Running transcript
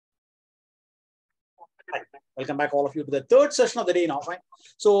Hi. Welcome back, all of you, to the third session of the day now. Fine.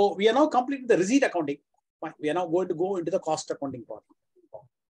 So we are now completing the receipt accounting. Fine. We are now going to go into the cost accounting part.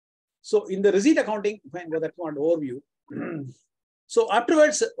 So in the receipt accounting, fine, go that one overview. So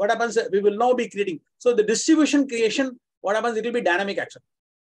afterwards, what happens? We will now be creating. So the distribution creation, what happens? It will be dynamic action.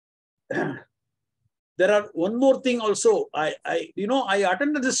 There are one more thing also. I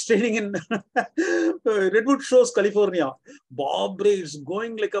attended this training in Redwood Shores, California. Bob Ray is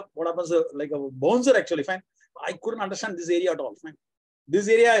going like a like a bouncer actually. Fine. I couldn't understand this area at all. Fine. This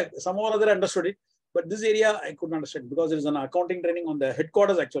area somehow or other understood it, but this area I couldn't understand because there is an accounting training on the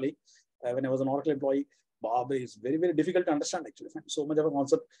headquarters actually. When I was an Oracle employee, Bob Ray is very, very difficult to understand actually. Fine. So much of a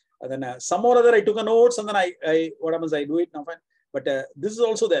concept. And then somehow or other I took a notes and then I what happens? I do it now. Fine. But this is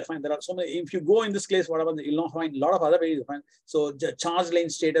also there. Fine. There are so many. If you go in this place, what happens? You'll not find a lot of other ways. Fine. So charge lane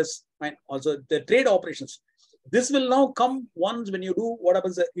status. Fine. Also the trade operations. This will now come once when you do what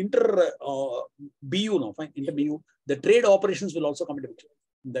happens. Inter BU now. Fine. Inter BU. The trade operations will also come into picture.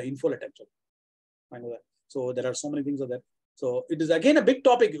 The infolet actually. Fine. So there are so many things of that. So it is again a big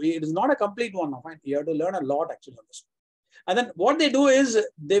topic. It is not a complete one now. Fine. You have to learn a lot actually on this. And then what they do is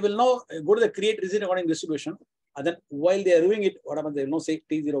they will now go to the create receipt according distribution. And then while they are doing it, what happens? They will now say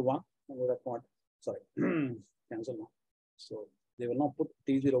T01. Sorry, cancel now. So they will now put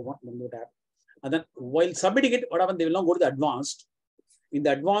T01 in the tab. And then while submitting it, what happens? They will now go to the advanced. In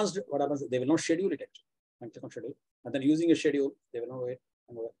the advanced, what happens? They will now schedule it actually. And click on schedule. And then using a schedule, they will now wait.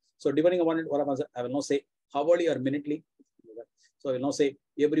 So depending upon it, what happens? I will now say hourly or minutely. So I will now say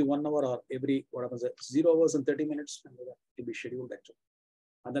every 1 hour or every what happens? 0 hours and 30 minutes. It will be scheduled actually.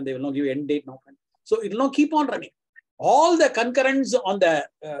 And then they will now give end date now. So it will now keep on running. All the concurrents on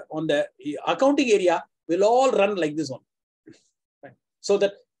the accounting area will all run like this one. Right. So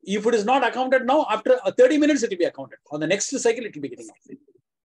that if it is not accounted now, after 30 minutes, it will be accounted. On the next cycle, it will be getting accounted.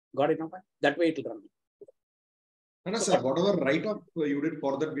 Got it now? That way it will run. And so sir, whatever write-up you did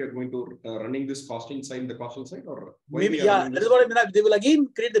for that, we are going to running this costing side, the costing side, or maybe yeah, that is what I mean. They will again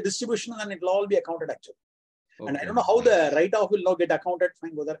create the distribution and it will all be accounted actually. Okay. And I don't know how the write-off will now get accounted.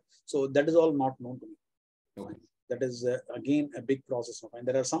 Fine, go there. So that is all not known to me. Okay. That is again a big process. And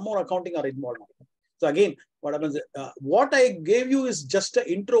there are some more accounting are involved now. So again, what happens? What I gave you is just an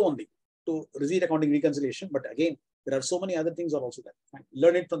intro only to receipt accounting reconciliation. But again, there are so many other things are also there. Fine.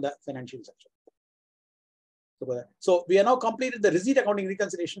 Learn it from the financial section. So we are now completed the receipt accounting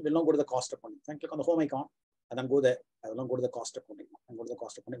reconciliation. We'll now go to the cost accounting. Fine. Click on the home icon and then go there. I will now go to the cost accounting and go to the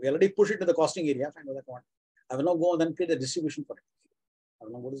cost accounting. We already push it to the costing area. Fine. Go that one. I will now go and then create a distribution for it. I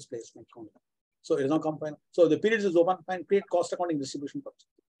will now go to this place. So it is now combined. So the periods is open. Fine. Create cost accounting distribution first.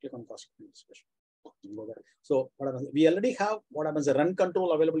 Click on cost accounting distribution. Go there. So what happens? We already have what happens the run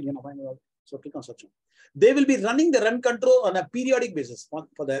control available here. So click on search. They will be running the run control on a periodic basis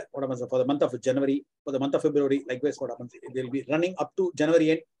for the what happens for the month of January, for the month of February. Likewise, what happens? They will be running up to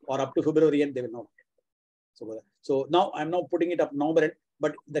January end or up to February end. They will know. So now I'm now putting it up November end.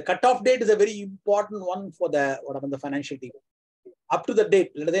 But the cutoff date is a very important one for the what happens the financial team. Up to the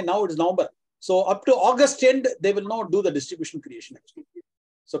date, let's say now it is November. So up to August end, they will now do the distribution creation actually.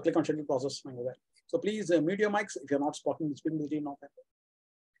 So click on schedule process. So please mute your mics if you're not speaking to the team now.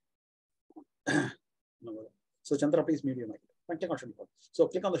 So Chandra, please mute your mic. Click on schedule. So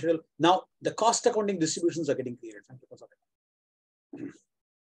click on the schedule. Now the cost accounting distributions are getting created.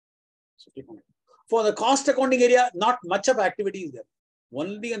 So click on it. For the cost accounting area, not much of activity is there.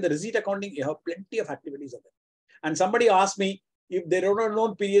 Only in the receipt accounting, you have plenty of activities of there. And somebody asked me if there are no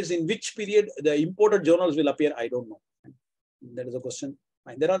known periods, in which period the imported journals will appear. I don't know. That is a question.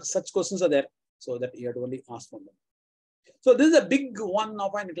 There are such questions are there, so that you have to only ask from them. So this is a big one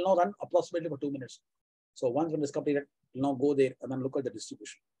now, and it will now run approximately for 2 minutes. So once when it's completed, it will now go there and then look at the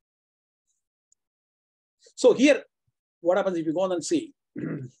distribution. So here, what happens if you go on and see?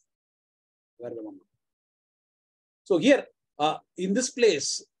 Where the one? So here, in this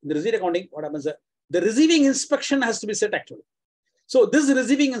place, the receipt accounting, what happens? The receiving inspection has to be set actually. So this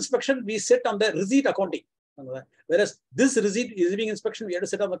receiving inspection we set on the receipt accounting. Whereas this receiving inspection we have to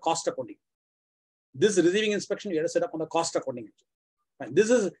set on the cost accounting. This receiving inspection we have to set up on the cost accounting. Fine. This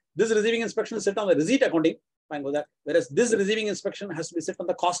receiving inspection is set on the receipt accounting. Fine, go that. Whereas this receiving inspection has to be set on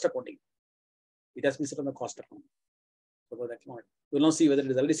the cost accounting. It has to be set on the cost accounting. So go that point. We will not see whether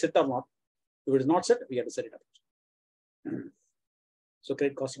it is already set or not. If it is not set, we have to set it up. So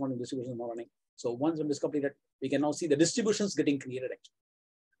create cost accounting distribution is now running. So once it is completed, we can now see the distributions getting created actually.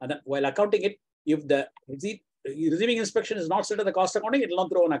 And then while accounting it, if the receiving inspection is not set at the cost accounting, it will not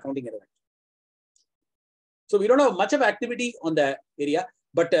throw an accounting error. So we don't have much of activity on the area,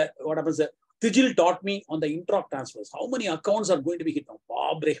 but what happens? Tijil taught me on the intra transfers. How many accounts are going to be hit now?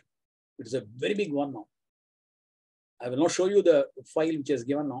 It's a very big one now. I will not show you the file which is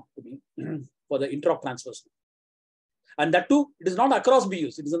given now to me for the intra transfers. And that too, it is not across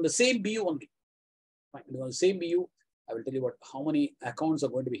BUs. It is on the same BU only. Fine. It is on the same BU. I will tell you how many accounts are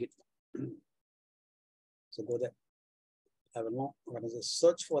going to be hit. So go there. I will now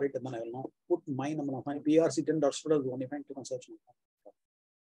search for it, and then I will now put my number of PRC 10.students only. Click on search.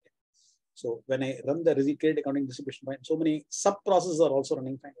 So when I run the credit accounting distribution, so many sub processes are also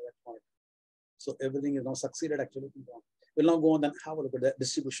running. So everything is now succeeded actually. We'll now go on and have a look at the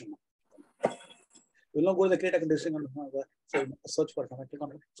distribution. We'll now go to the credit accounting distribution. So search for it. Click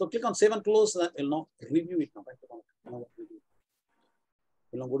on it. So click on save and close, and then we'll now review it now.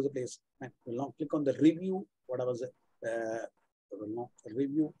 We'll now go to the place. We'll now click on the review. What was it? We'll now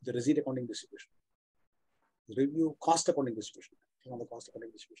review the receipt accounting distribution. Review cost accounting distribution. Click on the cost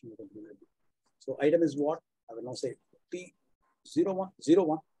accounting distribution. So item is what? I will now say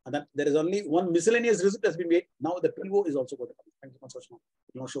T0101, and then there is only one miscellaneous receipt has been made. Now the PO is also going to come.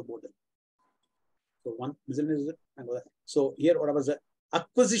 We'll now show both them. So one miscellaneous receipt and go there. So here, what was the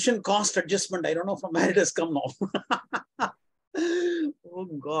acquisition cost adjustment? I don't know from where it has come now. Oh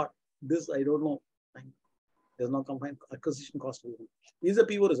God, this I don't know. There's no combined acquisition cost. Is a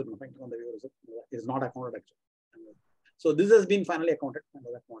PO receipt. On the PO receipt is not accounted actually. So this has been finally accounted.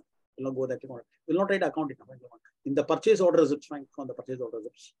 We'll not go there. We'll not try to account it. In the purchase order receipts, fine. On the purchase order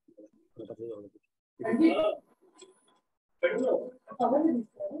receipts.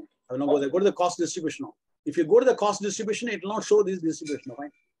 I will not go there. Go to the cost distribution now. If you go to the cost distribution, it will not show this distribution.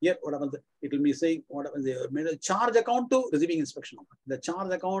 Fine. Here, what happens? It will be saying what happens. The charge account to receiving inspection. The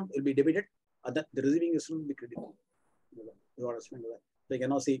charge account will be debited, and then the receiving inspection will be credited. So you can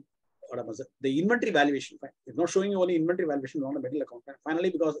now see what happens. The inventory valuation. Fine. It's not showing you only inventory valuation on the middle account. Fine. Finally,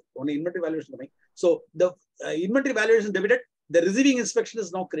 because only inventory valuation coming. So the inventory valuation debited, the receiving inspection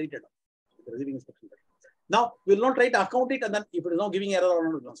is now credited. The receiving inspection. Now we'll not try to account it, and then if it is not giving error or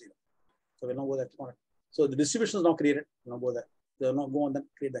not, we'll not see that. So we'll not go there. So the distribution is now created. We'll not go there. We'll not go on then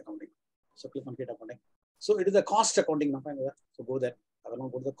create the accounting. So click on create accounting. So it is a cost accounting. So go there. I will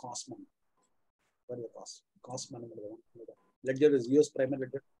not go to the cost management. What is the cost? Cost management. Ledger is US primary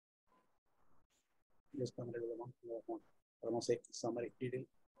ledger. US primary ledger. I will not say summary detail.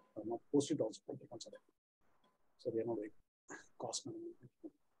 I will not post it also. So we are not waiting. Cost management.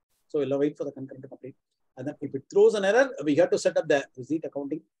 So we'll wait for the concurrent to complete. And then if it throws an error, we have to set up the receipt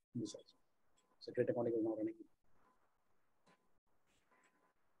accounting. So credit accounting is now running.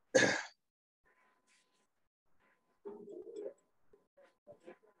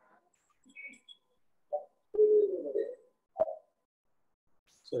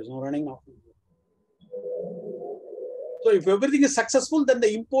 So it's not running now. So if everything is successful, then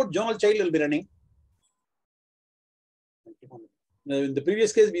the import journal child will be running. In the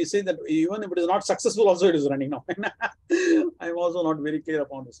previous case, we say that even if it is not successful, also it is running now. I'm also not very clear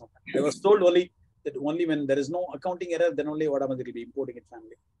upon this. I was told only that only when there is no accounting error, then only what happens, it will be importing it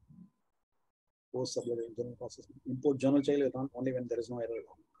finally. Post journal process. Import journal child will run only when there is no error.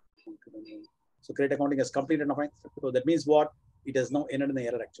 So credit accounting has completed now. So that means what? It has now ended in the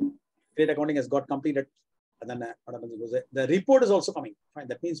error actually. Credit accounting has got completed. And then what happens? The report is also coming. Fine.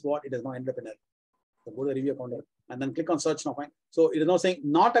 That means what? It has now ended up in error. So go to the review accounting and then click on search now. Fine. So it is now saying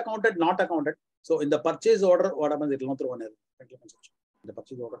not accounted, not accounted. So in the purchase order, what happens? It will not throw an error. Click on search. In the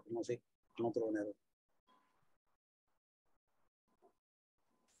purchase order, it will not say, it will not throw an error.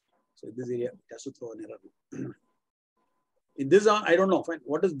 So in this area, it has to throw an error. In this, I don't know. Fine.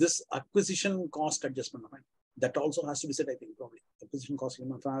 What is this acquisition cost adjustment? Fine. That also has to be set, I think, probably. Acquisition cost, I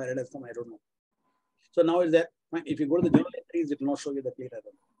don't know. So now is that, fine. If you go to the journal entries, it will not show you the clear error.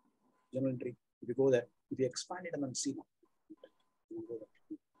 Journal entry. If you go there, if you expand it and then see now.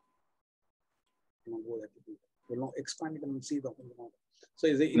 We'll now expand it and then see the whole. So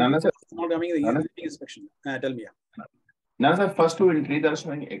is it not coming the inspection? Tell me. Now, the first two entries are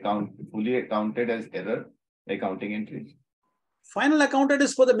showing fully accounted as error, accounting entries. Final accounted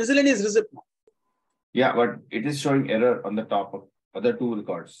is for the miscellaneous receipt now. Yeah, but it is showing error on the top of other two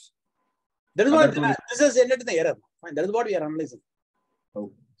records. That is what this has ended in the error. Fine, that is what we are analyzing.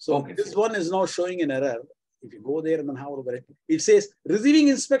 Oh. So okay, this one is now showing an error. If you go there and then have a look at it, it says receiving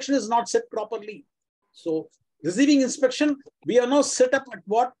inspection is not set properly. So receiving inspection, we are now set up at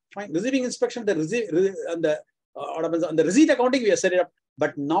what? Fine, receiving inspection, the on the receipt accounting, we have set it up,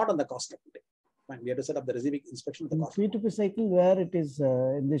 but not on the cost accounting. Fine, we have to set up the receiving inspection of the cost. P2P cycle where it is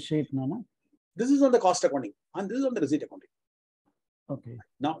in this shape, Nana? This is on the cost accounting, and this is on the receipt accounting. Okay.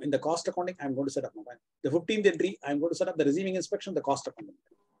 Now in the cost accounting, I'm going to set up the 15th entry. I'm going to set up the receiving inspection, the cost accounting.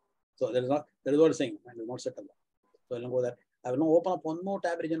 So that is what it's saying. I will not set up. So I'll go there. I will now open up one more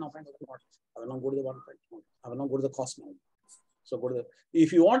tab region of, I will now go to the one, I will now go to the cost management. So go to the,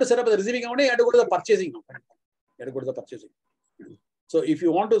 if you want to set up the receiving account, you have to go to the purchasing now. You have to go to the purchasing. So if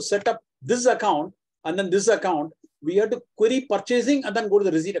you want to set up this account and then this account, we have to query purchasing and then go to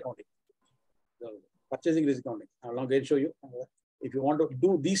the receipt accounting. So purchasing, receipt accounting. I will now again show you. If you want to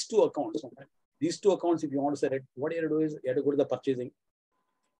do these two accounts, if you want to set it, what you have to do is you have to go to the purchasing.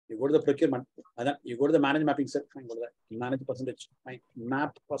 You go to the procurement, and then you go to the manage mapping set, fine, go to that, manage percentage, fine,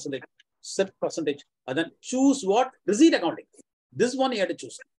 map percentage, set percentage, and then choose what? Receipt accounting. This one you have to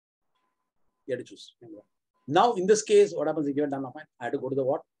choose. You have to choose. Now, in this case, what happens if you have done, fine, I have to go to the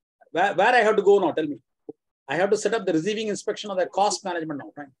what? Where I have to go now? Tell me. I have to set up the receiving inspection of the cost management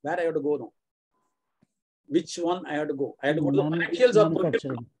now, fine. Where I have to go now? Which one I have to go? I have to go to the financials or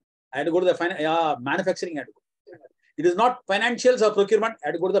procurement. I had to go to the manufacturing. I had to go. It is not financials or procurement. I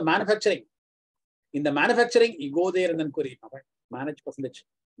had to go to the manufacturing. In the manufacturing, you go there and then query. Right? Manage percentage,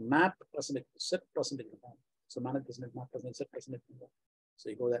 map percentage, set percentage. So manage percentage, map percentage, set percentage. So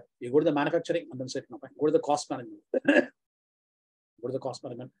you go there. You go to the manufacturing and then set. Go to the cost management. Go to the cost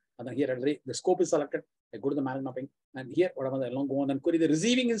management. And then here the scope is selected. I go to the manage mapping. And here, whatever, I long go on and query the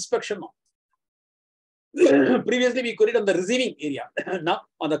receiving inspection now. Previously, we queried on the receiving area. Now,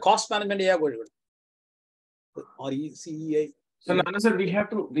 on the cost management area, go to RECEA. So, Nana sir, we have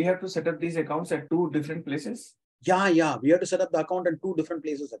to set up these accounts at two different places. Yeah. We have to set up the account in two different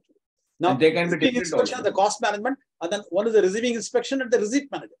places actually. Now, and they can be different inspection of the cost management, and then one is the receiving inspection and the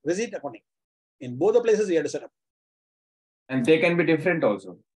receipt accounting. In both the places, we have to set up. And they can be different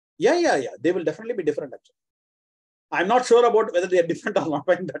also. Yeah. They will definitely be different actually. I'm not sure about whether they are different or not.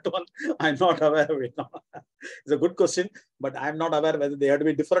 That one, I'm not aware of it. It's a good question, but I'm not aware whether they have to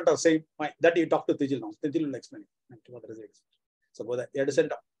be different or same. That you talk to Tijil now. Tijil will explain it. So go there. You have to set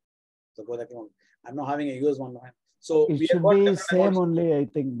it up. So go there. I'm not having a US one. So it should be same only, I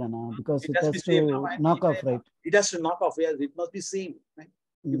think, Nana, because it has to knock off, right? It has to knock off. Yes, it must be same. Right?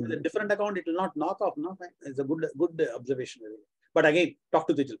 If it's a different account, it will not knock off. No, it's a good observation. But again, talk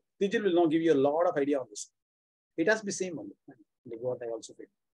to Tijil. Tijil will now give you a lot of idea on this. It has to be same only. Like what I also did.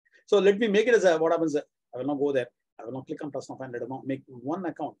 So let me make it as what happens. I will not go there. I will not click on personal find. I will not make one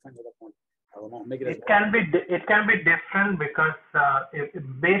account. Find another account. I will not make it. It can be different because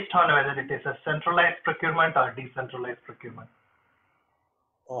based on whether it is a centralized procurement or decentralized procurement.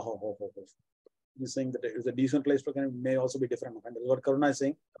 You're saying that it's a decentralized procurement may also be different. That's what Karuna is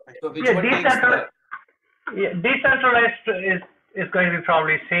saying. So decentralized is going to be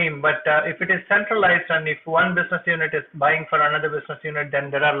probably same, but if it is centralized and if one business unit is buying for another business unit, then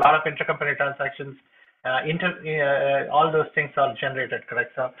there are a lot of intercompany transactions. All those things are generated,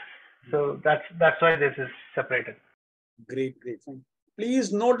 correct? So that's why this is separated. Great, fine.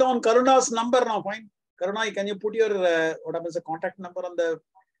 Please note down Karuna's number now. Fine, Karuna, can you put your the contact number on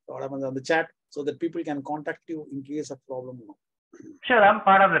the chat so that people can contact you in case of problem? Sure, I'm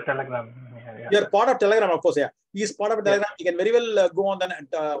part of the Telegram. Yeah. You're part of Telegram, of course. Yeah, he's part of Telegram. You can very well go on then and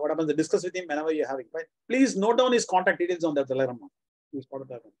discuss with him whenever you're having. Right? Please note down his contact details on the Telegram. He's part of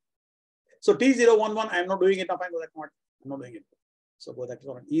Telegram. So T011, I'm not doing it. I'm not doing it. So go that.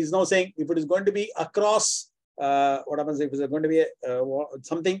 He's now saying if it is going to be across, if it's going to be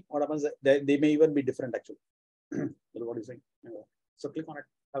something, they may even be different actually. What is saying? So click on it.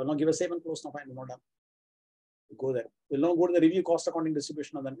 I will not give a save and close now. Fine, not done. Go there. We'll now go to the review cost accounting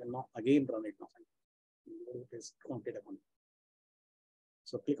distribution and then we'll now again run it now. Click on data account.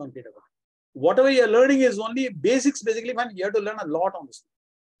 So click on data account. Whatever you're learning is only basics, basically. Fine. You have to learn a lot on this.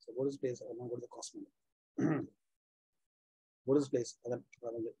 So go to this place. I'll now go to the cost manager. Go to this place. And then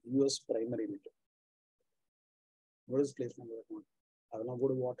the US primary limited. Go to this place. I will now go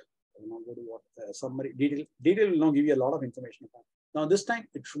to what? I will now go to what? Summary. Detail will now give you a lot of information. Now this time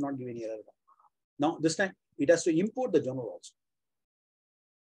it should not give any error. Now this time it has to import the journal also.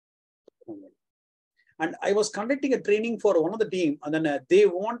 And I was conducting a training for one of the team, and then they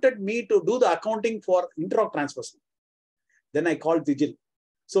wanted me to do the accounting for interop transfers. Then I called Tijil.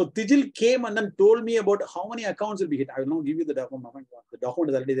 So Tijil came and then told me about how many accounts will be hit. I will now give you the document. The document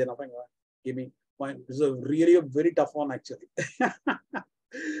is already there. Give me one. This is really a very tough one actually.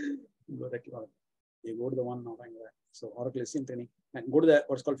 You go to the one now. So Oracle SCM training and go to the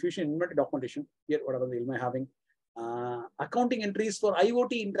what's called Fusion Inventory documentation. Here, whatever they will be having accounting entries for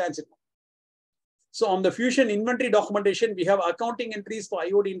IoT in transit. So on the Fusion Inventory documentation, we have accounting entries for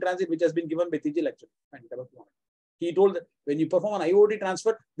IoT in transit, which has been given by Tijil actually. He told that when you perform an IoT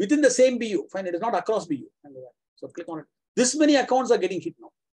transfer within the same BU, fine, it is not across BU. So click on it. This many accounts are getting hit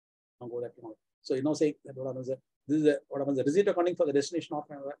now. Now go that. So you know, say that this is what happens. The receipt accounting for the destination of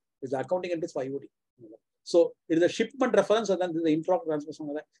is the accounting entries for IoT. So it is a shipment reference, and then the intra transfer.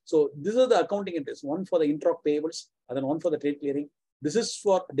 So these are the accounting entries. One for the intra payables, and then one for the trade clearing. This is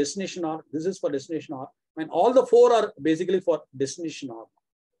for destination R. This is for destination R. And all the four are basically for destination R.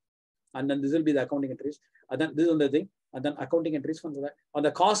 And then this will be the accounting entries. And then this is the thing. And then accounting entries from that. On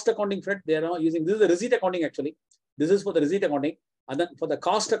the cost accounting front, they are now using, this is the receipt accounting actually. This is for the receipt accounting. And then for the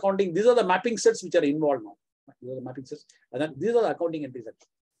cost accounting, these are the mapping sets which are involved now. These are the mapping sets. And then these are the accounting entries actually.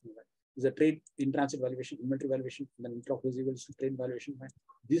 This is a trade in transit valuation, inventory valuation, and then intra receivables, trade valuation. Fine.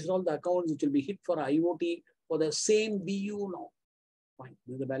 These are all the accounts which will be hit for IoT for the same BU now. Fine.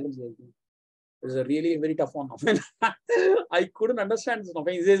 This is the balance. It is a really very tough one. I couldn't understand this.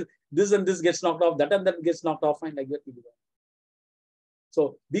 He says this and this gets knocked off, that and that gets knocked off, and like that.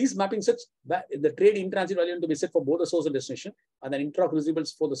 So these mapping sets, the trade in transit value to be set for both the source and destination, and then intra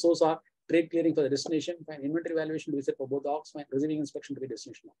receivables for the source are trade clearing for the destination, fine. Inventory valuation to be set for both the ops, fine. Receiving inspection to be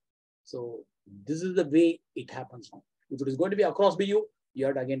destination. So this is the way it happens now. If it is going to be across BU, you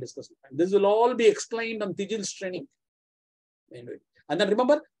have to again discuss it. This will all be explained on Tijil's training. And then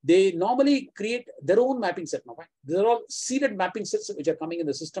remember, they normally create their own mapping set now. These are all seeded mapping sets which are coming in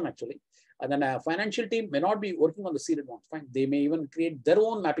the system actually. And then a financial team may not be working on the seeded ones. Fine. They may even create their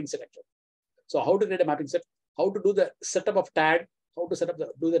own mapping set actually. So how to create a mapping set, how to do the setup of tag, how to set up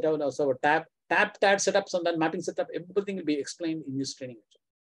do the server tab setups, and then mapping setup, everything will be explained in this training actually.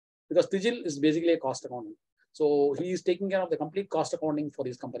 Because Tijil is basically a cost accounting. So he is taking care of the complete cost accounting for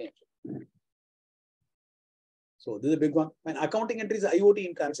his company actually. So this is a big one. And accounting entry is IoT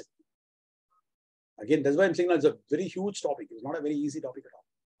in transit. Again, that's why I'm saying it's a very huge topic. It's not a very easy topic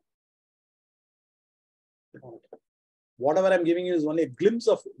at all. Whatever I'm giving you is only a glimpse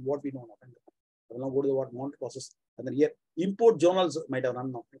of what we know now. I will now go to the what mount process. And then here, import journals might have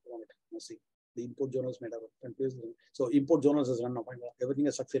run now. Let's see. The import journals might have run. So import journals has run now. Everything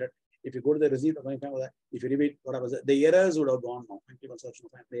has succeeded. If you go to the receipt, if you repeat whatever, the errors would have gone now.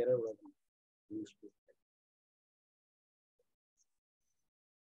 The error would have gone.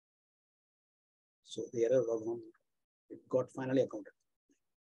 So the error was gone. It got finally accounted.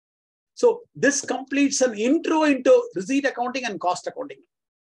 So this completes an intro into receipt accounting and cost accounting.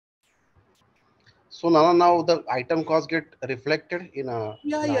 So now the item cost get reflected in a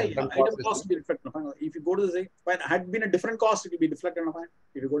item cost will be reflected. If you go to the site, had been a different cost, it will be reflected.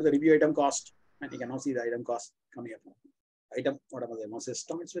 If you go to the review item cost, and you can now see the item cost coming up. Item, whatever the must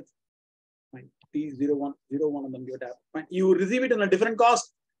starts with. T01, and then give it tab. You receive it in a different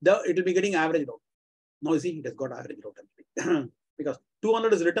cost, it will be getting averaged out. Now you see it has got averaged out because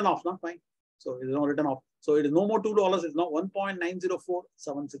 200 is written off now. Fine. So it is now written off. So it is no more $2. It's now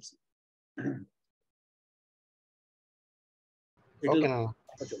 1.90476.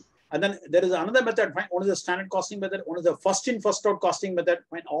 And then there is another method. Fine. One is the standard costing method. One is the first in, first out costing method.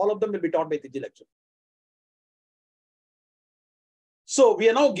 Fine. All of them will be taught by Tijil lecture. So we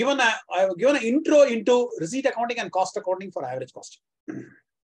are now given an intro into receipt accounting and cost accounting for average costing.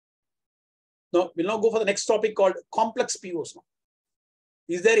 Now we'll now go for the next topic called complex POs. Now,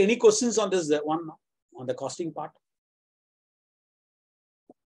 is there any questions on this one now, on the costing part?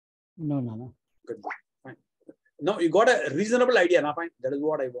 No. Good. Fine. Now you got a reasonable idea. Now, fine. That is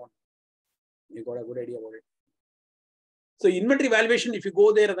what I want. You got a good idea about it. So inventory valuation, if you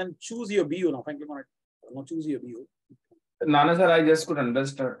go there and then choose your BU. Now, fine. Click on it. Now choose your BU. Nana sir, I just could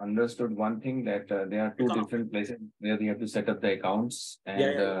understood one thing that there are two different places where we have to set up the accounts,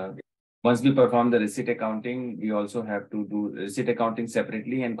 and once we perform the receipt accounting, we also have to do receipt accounting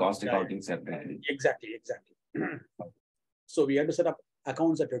separately and cost accounting separately. Exactly. So we have to set up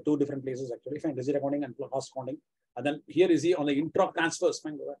accounts at two different places actually. Fine, receipt accounting and cost accounting. And then here is on the intra transfers.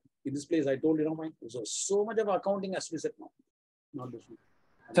 Fine, in this place I told you, fine. So much of accounting has to be set now. Not different.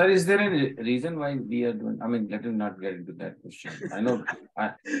 Sir, is there any reason why we are doing? I mean, let us not get into that question. I know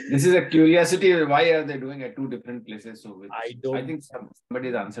this is a curiosity. Why are they doing at two different places? So I think somebody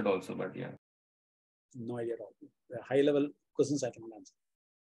has answered also, but yeah. No idea at all. The high level questions I cannot answer.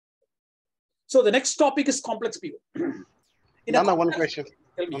 So the next topic is complex PO. One question.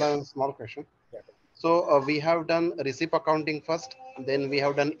 One small question. Yeah. So we have done receipt accounting first, then we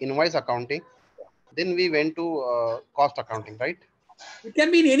have done invoice accounting, then we went to cost accounting, right? It can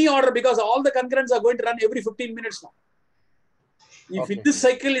be in any order because all the concurrents are going to run every 15 minutes now. If in this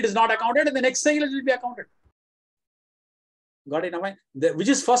cycle it is not accounted, in the next cycle it will be accounted. Got it? Which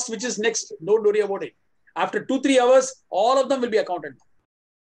is first, which is next, don't worry about it. After 2-3 hours, all of them will be accounted.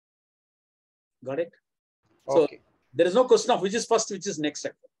 Got it? So there is no question of which is first, which is next.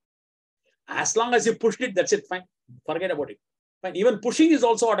 As long as you pushed it, that's it. Fine. Forget about it. Fine. Even pushing is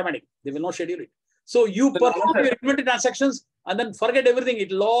also automatic. They will not schedule it. So you perform your inventory transactions and then forget everything.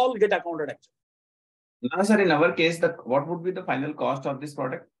 It will all get accounted actually. Now, sir, in our case, what would be the final cost of this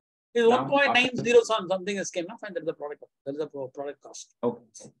product? Is 1.90 something is came now. Fine, that is the product. That is the product cost. Okay.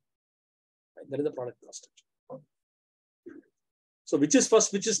 That is the product cost. So which is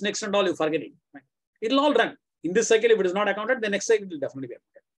first, which is next, and all you forgetting. It will all run in this cycle. If it is not accounted, the next cycle will definitely be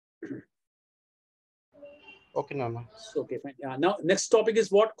accounted. Okay, Nana. Okay, fine. Yeah. Now next topic is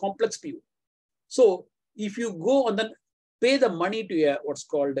what? Complex PO. So if you go and then pay the money to what's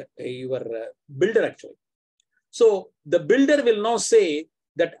called your builder actually. So the builder will now say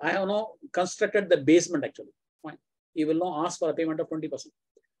that I have now constructed the basement actually. Fine. He will now ask for a payment of 20%.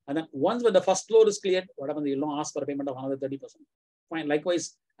 And then once when the first floor is cleared, what happens? He will now ask for a payment of another 30%. Fine.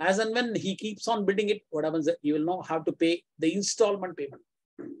 Likewise, as and when he keeps on building it, what happens? You will now have to pay the installment payment.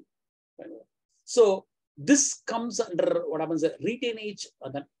 So this comes under what happens? Retainage,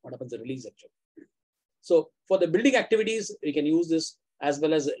 and then what happens? The release actually. So for the building activities, we can use this as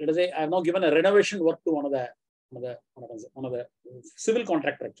well as, let us say, I have now given a renovation work to one of the civil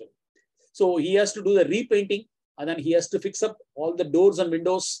contractor actually. So he has to do the repainting, and then he has to fix up all the doors and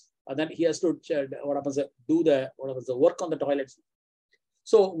windows, and then he has to do the work on the toilets.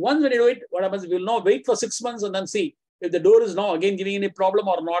 So once when you do it, what happens? We will now wait for 6 months and then see if the door is now again giving any problem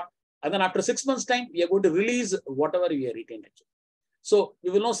or not. And then after 6 months' time, we are going to release whatever we are retained actually. So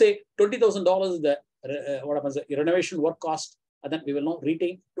we will now say $20,000 is the renovation work cost, and then we will now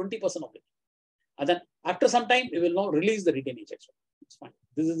retain 20% of it. And then after some time, we will now release the retainage actually. It's fine.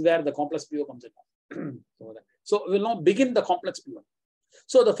 This is where the complex PO comes in. So we will now begin the complex PO.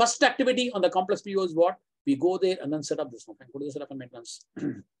 So the first activity on the complex PO is what? We go there and then set up this one. Go to the setup and maintenance.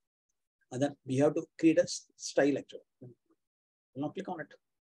 And then we have to create a style actually. We'll now click on it.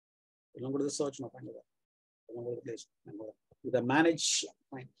 We'll now go to the search now. Find it. We'll now go to the place. With the manage,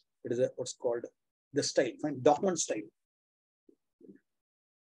 fine. It is what's called the style. Fine. Document style.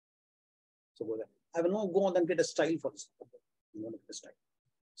 So go there. I will now go and then create a style for this. I'm going to create a style.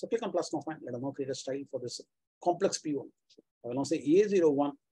 So click on plus now. Fine. Let us now create a style for this complex P1. I will now say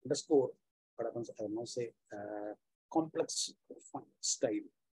A01 underscore. What happens? I will now say complex style.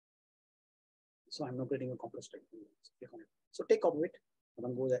 So I'm now creating a complex style. So click on it. So take off it and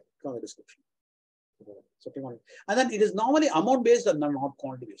then go there. Click on the description. So click on it. And then it is normally amount based and not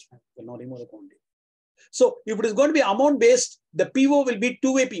quantity based. Will not remove the quantity. So if it is going to be amount based, the PO will be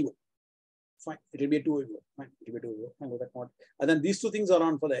two-way PO. Fine. It will be a two-way PO. Fine. It will be a two-way PO. Fine. That point. And then these two things are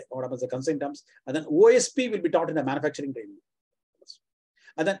on for the what happens the consent terms. And then OSP will be taught in the manufacturing training.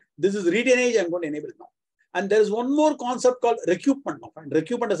 And then this is retainage. I'm going to enable it now. And there is one more concept called recoupment now. Fine.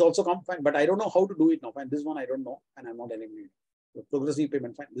 Recoupment has also come. Fine. But I don't know how to do it now. Fine. This one I don't know. And I'm not enabling it. The progressive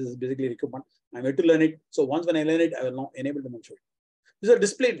payment. Fine. This is basically recoupment. I'm yet to learn it. So once when I learn it, I will now enable them and show it. This is a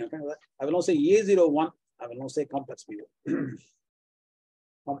display. I will now say A01. I will now say complex PO.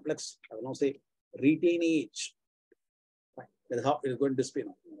 Complex. I will now say retainage. Fine. That is how it is going to display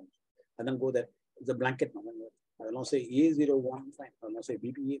now. And then go there. It's a blanket now. I will now say A01. Fine. I will now say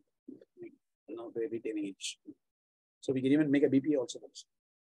BPA. I will now say retainage. So we can even make a BPA also.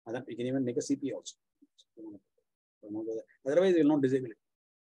 And then we can even make a CPA also. Otherwise, we will not disable it.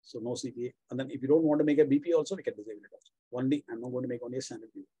 So no CPA. And then if you don't want to make a BPA also, we can disable it also. Only, I'm not going to make only a standard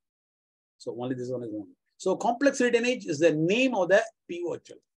PO. So only this one is one. So complex retainage is the name of the PO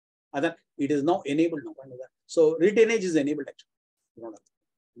actually. And then it is now enabled now. So retainage is enabled actually.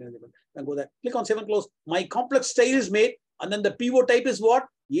 Then go there. Click on 7 close. My complex style is made. And then the PO type is what?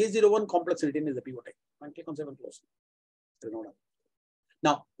 A01 complex retain is the PO type. And click on 7 close.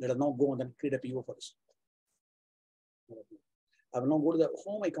 Now let us now go and then create a PO for this. I will now go to the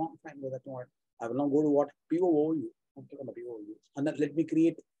home icon. I will now go to what? PO overview. Click on the PO overview. And then let me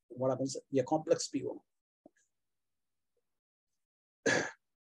create what happens? A complex PO.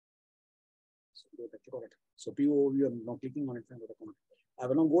 So PO overview, I'm now clicking on it. I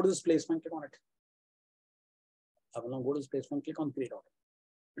will now go to this place and click on it. I will now go to this place and click on create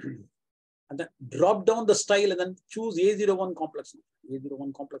order. And then drop down the style and then choose A01 complex.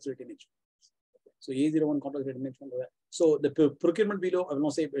 A01 complex retainage. So A01 complex retainage. So the procurement below, I will now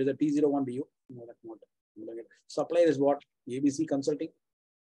say there is a T01 BU. Supplier is what? ABC Consulting.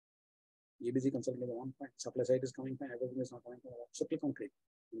 ABC Consulting is the one point. Supply side is coming fine. Everything is not coming fine. So click on create.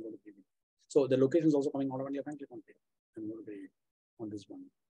 So the location is also coming automatically. Click on create. I'm going to create on this one.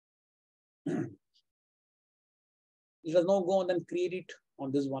 Let us now go and then create it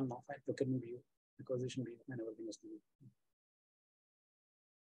on this one now. Fine. Procurement view, acquisition view, and everything is coming.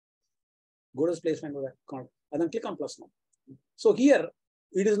 Go to this place and go there. And then click on plus now. So here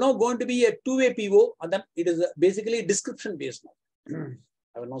it is now going to be a two-way PO, and then it is basically description based now.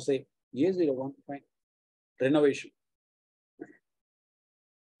 I will now say A01, fine. Renovation.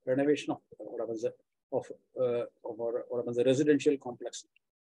 Renovation of what happens? of our what happens the residential complex.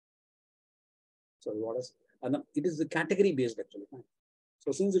 So what is, and then it is the category based actually.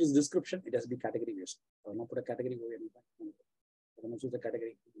 So since it is description, it has to be category based. I will not put a category over anything. I will not choose the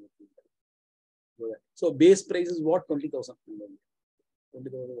category. So base price is what? 20,000.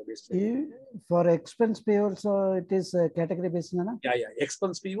 20,000 base price. For expense pay also, it is category based, Nana? Yeah, yeah.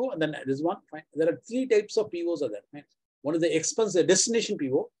 Expense PO, and then this one. Fine. There are three types of POs are there. Right? One is the expense, the destination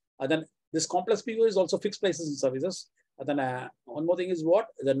PO, and then this complex PO is also fixed prices and services. And then one more thing is what?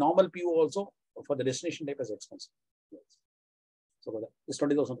 The normal PO also for the destination type as expense. Yes. So this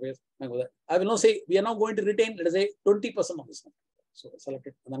 20,000 pairs. I will not say we are now going to retain, let us say 20% of this one. So select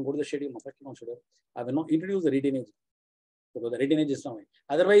it and then go to the schedule. I will not introduce the retainage. So the retainage is now.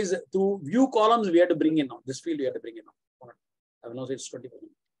 Otherwise, through view columns, we have to bring in now. This field we have to bring in now. I will not say it's 20%.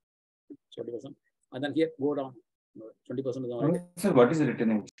 20%. And then here go down. 20% is now. Sir, what is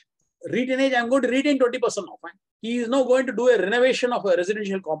retainage? Retainage, I'm going to retain 20% now. Fine. He is now going to do a renovation of a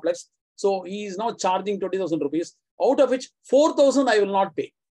residential complex. So he is now charging 20,000 rupees, out of which 4,000 I will not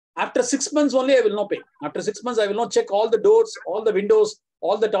pay. After 6 months only, I will not pay. After 6 months, I will not check all the doors, all the windows,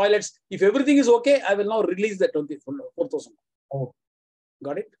 all the toilets. If everything is okay, I will now release the 4,000. Oh.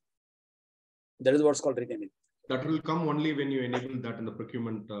 Got it? That is what's called retainage. That will come only when you enable that in the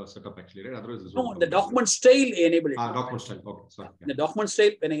procurement setup, actually, right? Otherwise, no, the document style enable it. Document style. Okay, sorry. Yeah. The document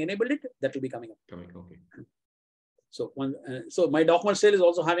style, when I enabled it, that will be coming up. Okay. So, so my document style is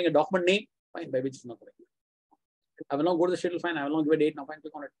also having a document name, fine, by which it's not correct. I will now go to the schedule, fine. I will not give a date now, fine,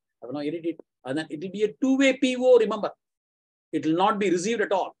 click on it. I will now edit it. And then it will be a two-way PO, remember. It will not be received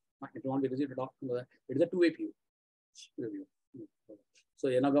at all. It will not be received at all. It is a two-way PO. So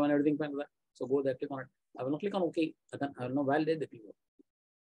you're not going everything, fine. So go there, click on it. I will not click on OK. And then I will now validate the PO.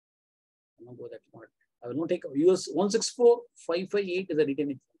 I will not go there, click on it. I will not take US 164,558 is a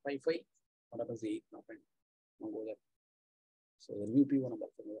retainage. 55. What happens? 8 now, fine. Go there. So the new PO number.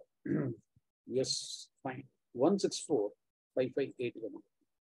 Yes, fine. 164,558 is the number.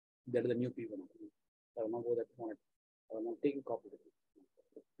 That is the new PO number. I will not go there. Click on it. I will not take a copy of it.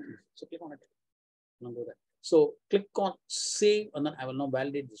 So click on it. I will not go there. So click on save, and then I will now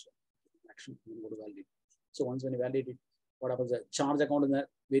validate this one. Action. Go to validate. So once when you validate it, what happens? The charge account and the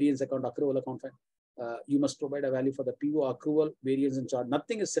variance account, accrual account. You must provide a value for the PO, accrual, variance, and charge.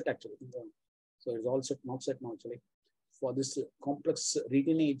 Nothing is set actually. So it's all set, not set now actually. For this complex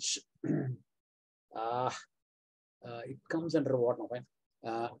retainage, it comes under what now? Fine.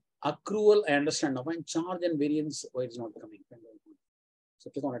 Accrual, I understand now. Fine. Charge and variance, why it's not coming. So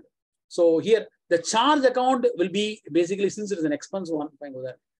click on it. So here, the charge account will be basically, since it is an expense one, fine, go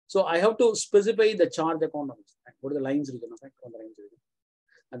there. So I have to specify the charge account. Go to the lines region. Fine, on the lines region.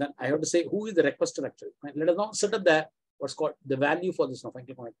 And then I have to say who is the requester actually. Fine. Let us now set up the what's called the value for this now. Fine,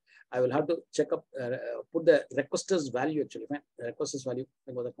 click on it. I will have to check up, put the requester's value actually. Fine, the requester's value.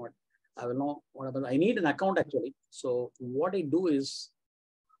 I go that point. I will know what happens. I need an account actually. So what I do is,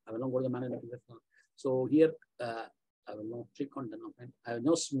 I will not go to the manager. So here, I will now click on the now. Fine. I have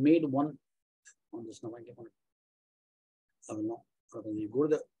just made one on this now. Fine, click on it. I will now go to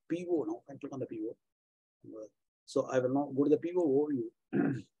the PO now and click on the PO. So I will now go to the PO overview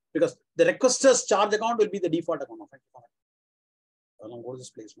because the requester's charge account will be the default account. I will now go to this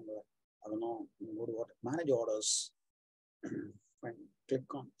place. I will now go to what? Manage orders. Fine.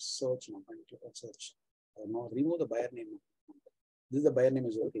 Click on search now. Fine. Click on search. I will now remove the buyer name. This is the buyer name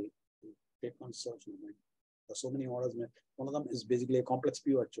is okay. Click on search now. Fine. There are so many orders. One of them is basically a complex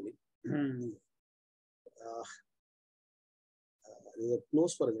PO actually. There's a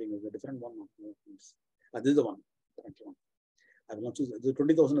close for everything. There's a different one. This is the one. I will not choose. The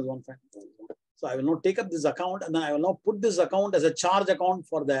 20,000 is one. So I will not take up this account, and then I will now put this account as a charge account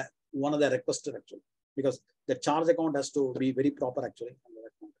for the one of the requester actually, because the charge account has to be very proper actually.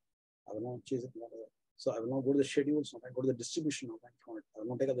 I will not choose it. So I will now go to the schedules. I go to the distribution. I will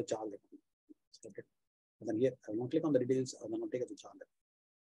not take up the charge account. And then here I will not click on the details. I will not take up the charge account.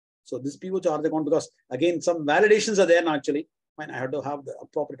 So this PO charge account, because again some validations are there now actually. Fine, I have to have the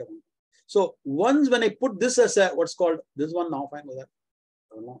appropriate account. So once when I put this as a what's called this one now, fine with that.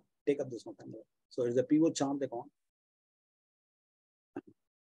 I will not take up this one. So it's a PO charge account.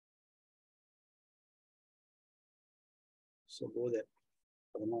 So go there.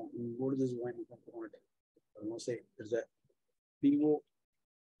 I will now go to this one. I will now say there's a PO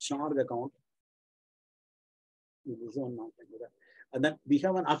charge account. This one now, and then we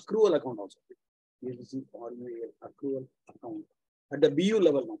have an accrual account also. You will see accrual account at the BU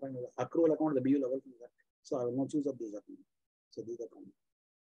level now. Accrual account at the BU level. So I will not choose up this account. So this account.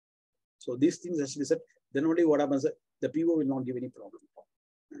 So these things has to be set. Then only what happens, the PO will not give any problem.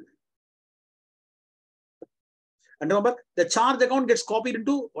 And remember, the charge account gets copied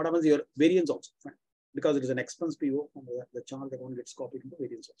into what happens your variance also. Fine. Because it is an expense PO, the charge account gets copied into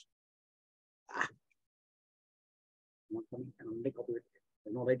variance also. Not coming, and only copy it.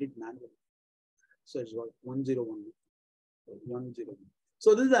 I know write it manually. So it's 101. 101.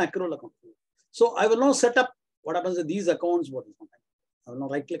 So this is the accrual account. So I will now set up what happens with these accounts. What is I will now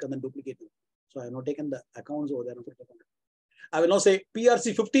right click and then duplicate them. So I have now taken the accounts over there. I will now say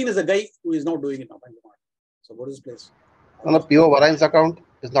PRC 15 is the guy who is now doing it now. So what is this place? No, PO variance account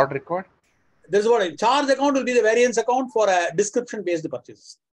is not required. This is what a charge account will be the variance account for a description based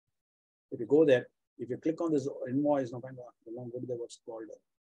purchases. If you go there, if you click on this invoice, now go to the what's called.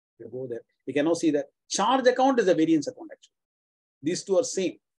 You go there, you can now see that charge account is a variance account actually. These two are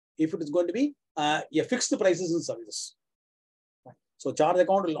same. If it is going to be a fixed prices and services. So charge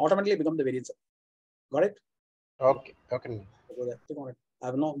account will automatically become the variance account. Got it? Okay. Okay. Go there, click on it. I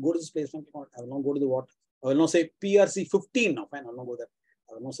will now go to this place. I will now go to the what? I will now say PRC 15 now. Fine, I will now go there.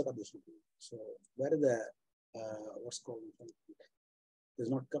 I will now set up this one. So where is the what's called? It's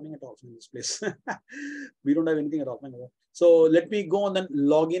not coming at all in this place. We don't have anything at all. So let me go and then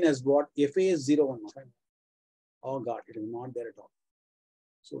log in as what? FA01. Oh God, it is not there at all.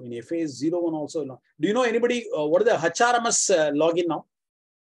 So in FA01 also. Do you know anybody? What is the HRMS login now?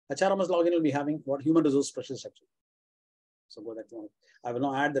 HRMS login will be having what? Human resource specialist actually. So go that one. I will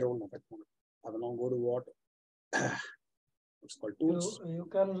now add the role now. I will now go to what? It's called tools. You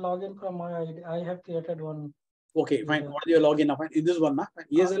can log in from my ID. I have created one. Okay, fine. What is your login now? Fine. Is this one now?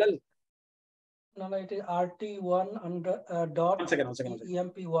 ESLL? No, it is RT1 under dot One second.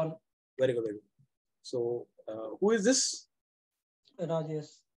 EMP1. Very good, very good. So who is this?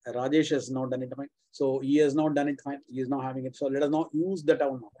 Rajesh. Rajesh has now done it. Fine. So he has now done it. Fine. He is now having it. So let us now use the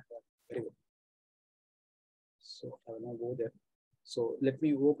town now. Very good. So I will now go there. So let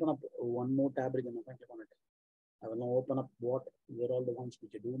me open up one more tab again. I will now open up what were all the ones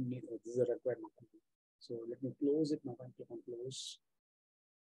which I don't need. This is a required now. So let me close it now. Click on close.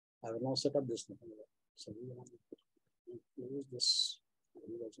 I will now set up this. So we want to close this.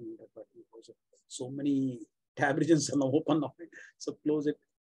 We also need that button. So many tab regions are now open now. So close it.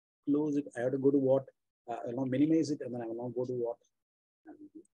 Close it. I have to go to what? I will now minimize it and then I will now go to what? And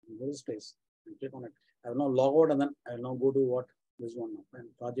go to this place and click on it. I will now log out and then I will now go to what? This one now.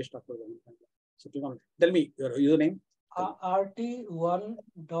 And Rajesh Thakur. So click on it. Tell me your username.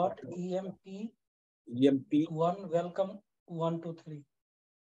 RT1.EMP1 welcome 1 to 3.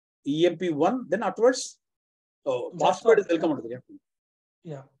 EMP1, then afterwards, oh, password is welcome 1 to 3.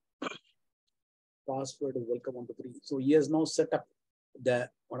 Yeah. Password is welcome 1 to 3. So he has now set up the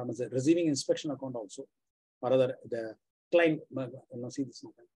what I must say, receiving inspection account also, or rather the client. I will not see this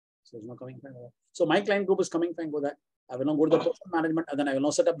now. So it's not coming. So my client group is coming. Fine, go that. I will now go to the person management and then I will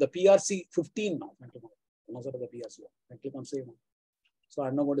now set up the PRC 15 now. I will now set up the PRC. I click on save now. So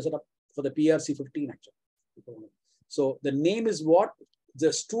I'm now going to set up for the PRC 15 actually. So the name is what?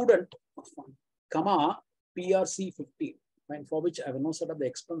 The student, comma, PRC 15, fine, for which I will now set up the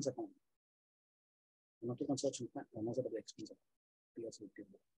expense account. I will now click on search and I will now set up the expense account. PRC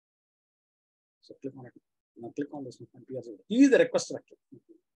 15. So click on it. Now click on this one, PRC 15. He is the requester actually.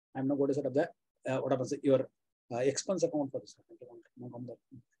 I'm now going to set up the what happens your expense account for this.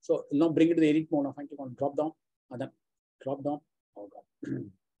 So now bring it to the edit mode. Now click on drop down and then drop down. Oh God.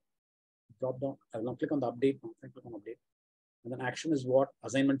 Drop down. I will now click on the update. Now click on update. And then action is what?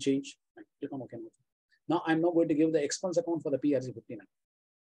 Assignment change. Click on OK. Now I'm now going to give the expense account for the PRC 15.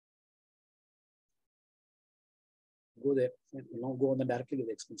 Go there and now go on the directly with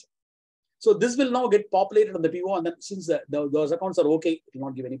the expense. So this will now get populated on the PO, and then since those accounts are okay, it will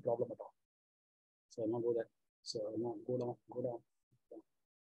not give any problem at all. So I'll now go there. So I'll now go down,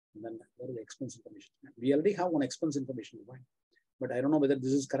 and then where is the expense information? We already have one expense information, right? But I don't know whether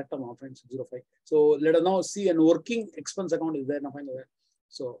this is correct or not. 605. So let us now see an working expense account is there now.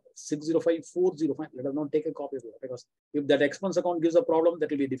 So 605405. Let us now take a copy of it, because if that expense account gives a problem,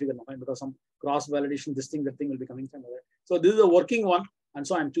 that will be difficult now, because some cross validation, that thing will be coming from there. So this is a working one, and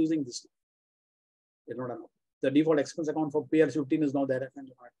so I'm choosing this. The default expense account for PRC15 is now there.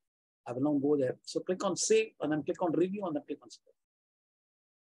 I will now go there. So click on save and then click on review and then click on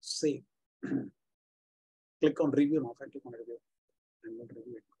save. Click on review now. Click on review. I'm going to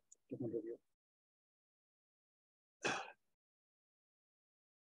review it. Click on review.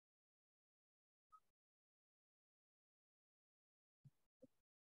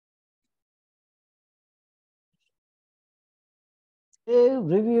 Save,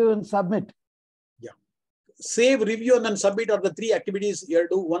 review, and submit. Yeah. Save, review, and then submit are the 3 activities you have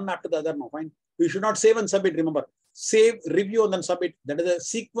to do one after the other now. Fine. We should not save and submit. Remember, save, review, and then submit. That is the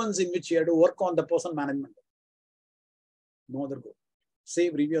sequence in which you have to work on the person management. No other go.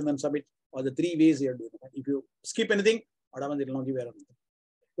 Save, review, and then submit. Or the 3 ways you are doing it. If you skip anything, it will not give error.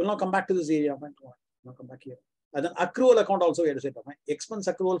 We'll now come back to this area. Now come back here. And then accrual account also we have to set up. Expense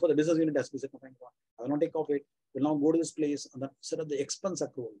accrual for the business unit has to be set up. I will not take off it. We'll now go to this place and then set up the expense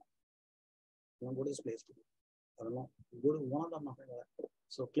accrual. We'll now go to this place. I will now go to one of them.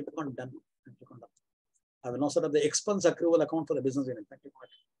 So click on done. Click on done. I will now set up the expense accrual account for the business unit.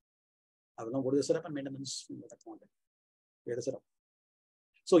 I will now go to the setup and maintenance account. We have to set up.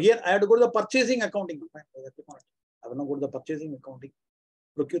 So here I have to go to the purchasing accounting. I will now go to the purchasing accounting,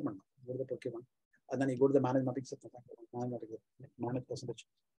 procurement. Go to the procurement. And then you go to the manage mapping set. Manage percentage,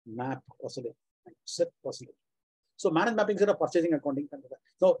 map percentage, set percentage. So manage mapping set of purchasing accounting.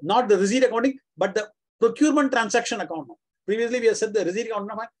 So not the receipt accounting, but the procurement transaction account. Previously we have set the receipt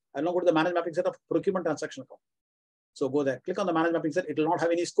account. I will now go to the manage mapping set of procurement transaction account. So go there, click on the manage mapping set. It will not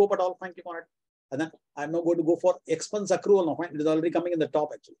have any scope at all. Fine, click on it. And then I'm now going to go for expense accrual now. Fine. It is already coming in the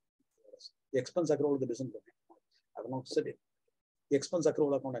top actually. The expense accrual of the business. I will not set it. The expense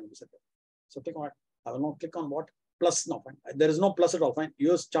accrual account I will set it. So click on it. I will now click on what? Plus now. Fine. There is no plus at all. Fine.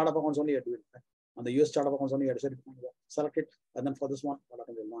 US chart of accounts only you do it. Fine. On the US chart of accounts only you have to set it. Select it. And then for this one, what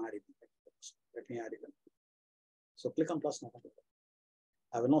happens? Will not add it. Let me add it. So click on plus now.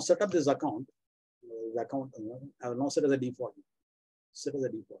 I will now set up this account. I will now set as a default. Set as a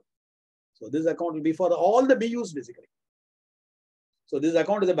default. So this account will be for all the BUs basically. So this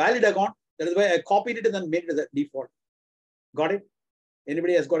account is a valid account. That is why I copied it and then made it as a default. Got it?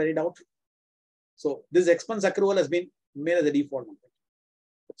 Anybody has got any doubt? So this expense accrual has been made as a default.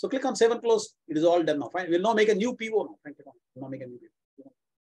 So click on save and close. It is all done now. Fine. We'll now make a new PO now. Fine. We'll now make a new PO.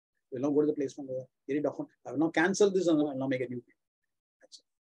 We'll now go to the placement. I will now cancel this and I will now make a new PO.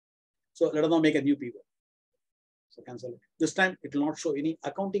 So let us now make a new PO. So cancel it. This time it will not show any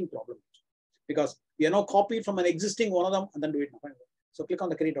accounting problem because we are now copied from an existing one of them and then do it now. So click on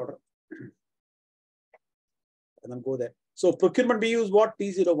the create order and then go there. So procurement BU is what?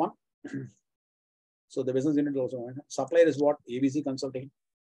 T01. So the business unit also. Supplier is what? ABC Consulting.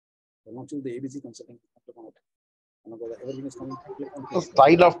 I will not choose the ABC Consulting. Everything is coming. The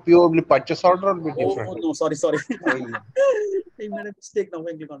style of PO will be purchase order will be different. Oh no, sorry. I made a mistake now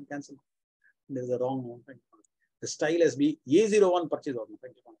when click on cancel. There is a wrong one. The style has been A01 purchase order.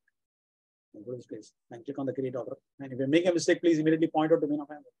 Go to this place and click on the create order. And if you make a mistake, please immediately point out to me.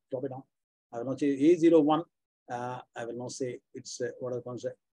 Drop it down. I will not say A01. I will not say it's what I can say.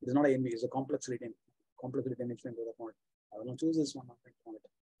 It is not a NV, it's a complex retain. Complex retainage to the point. I will not choose this one.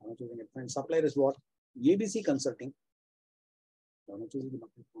 I'm not choosing it. And supplier is what? ABC Consulting. I'm not choosing the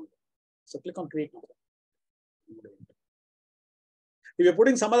point. So click on create now. If you're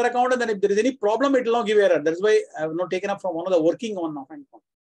putting some other account and then if there is any problem, it will not give error. That's why I have not taken up from one of the working one now.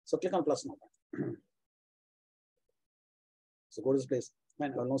 So click on plus now. So go to this place. I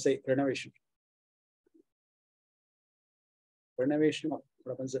will now say renovation. Renovation of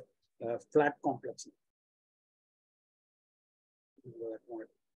what happens flat complex.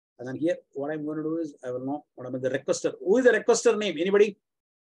 And then here, what I'm going to do is I will know what happens the requester. Who is the requester name? Anybody?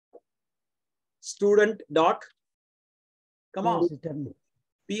 Student dot. Come on.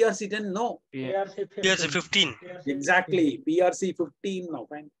 PRC10, no. PRC 15. Exactly. PRC 15 now.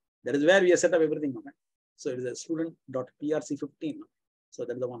 Fine. That is where we have set up everything now. Fine. So it is a student.prc15. So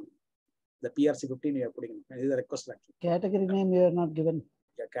that is the one. The PRC 15 we are putting in. It is a request actually. Category name you are not given.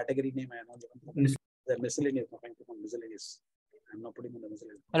 Yeah, category name I am not given. The miscellaneous. Miscellaneous. I'm not putting in the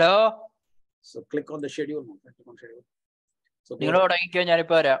miscellaneous. Hello. So click on the schedule. Click on schedule. So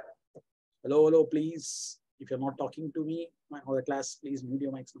hello, please. If you're not talking to me or the class, please mute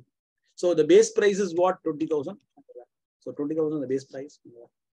your mics now. So the base price is what? 20,000. So 20,000 is the base price.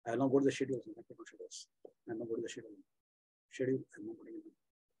 I will now go to the schedule. I will now go to the schedule. Schedule. I'm not putting it in.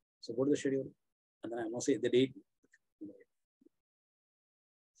 So go to the schedule and then I will now say the date.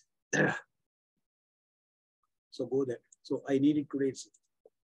 So go there. So I need it today.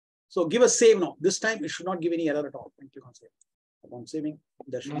 So give a save now. This time it should not give any error at all. Click on save. Upon saving,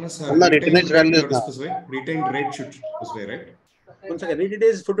 retained rate should specify, right? One second. Retainage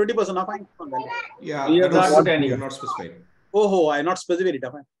is for 20%. Now fine. Yeah, we are not specified. Oh, I not specified it.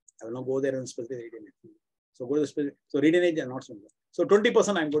 Fine. I will now go there and specify the retainage. So go to the specific. So retainage and not specified. So 20%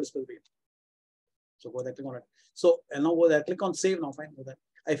 I'm going to specify it. So go there, click on it. So and now go there, click on save now. Fine. Go there.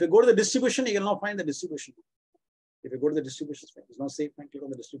 If you go to the distribution, you can now find the distribution. If you go to the distributions, it's now save, fine, click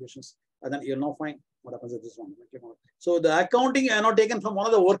on the distributions, and then you'll now find what happens at this one. So the accounting I not taken from one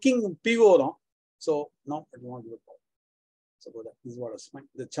of the working PO now. So now it won't give a problem. So go there. This is what is fine.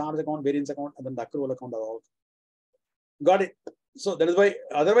 The charge account, variance account, and then the accrual account are all. Got it. So that is why,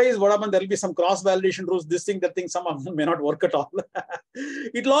 otherwise, what happens? There will be some cross validation rules. This thing, that thing, some of them may not work at all.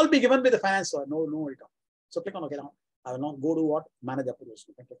 It will all be given by the finance. So no, it. So click on OK now. I will now go to what? Manage approvals.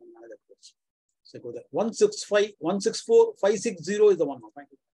 Click on manage approvals. So go there. 165, 164, 560 is the one now.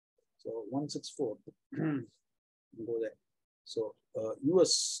 So 164. Go there. So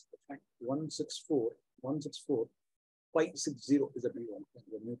US 164, 560 is the new one,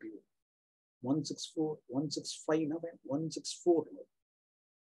 the new PO. 164, 165 now, 164.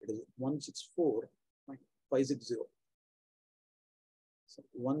 It is 164, 560. So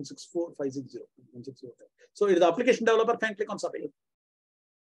 164, 560. 164. So it is the application developer. Can click on submit.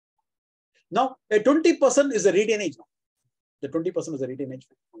 Now a 20% is a retainage now. The 20% is a retainage.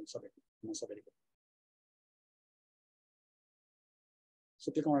 Submit.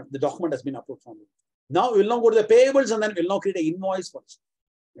 So click on it. The document has been approved from you. Now we will now go to the payables and then we will now create an invoice first.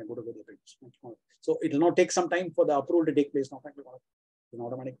 Go to the payables. So it will now take some time for the approval to take place. Now, in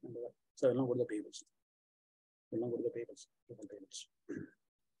automatic. So we will now go to the payables. We will now go to the payables.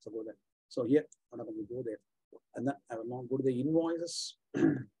 So go there. So here, we go there. And then I will now go to the invoices.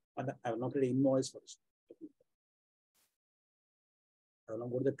 And then I will now create an invoice first. I will now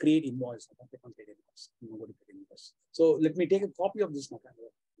go to the create invoice. So let me take a copy of this now.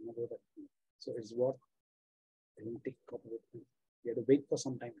 So it's what? I will take a copy of it. You have to wait for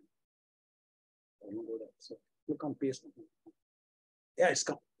some time. I will go there. So click on paste. Yeah, it's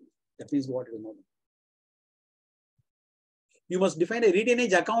come. That means what it is now. You must define a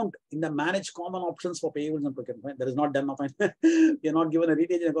retainage account in the manage common options for payables and procurement. That is not done now. We are not given a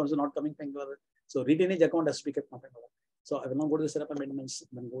retainage account, so not coming. So retainage account has to be kept. So I will now go to the setup and maintenance,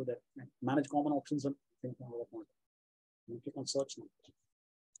 then go there. Manage common options and click on search now.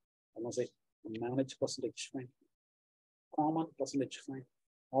 I will now say manage percentage, fine. Common percentage, fine.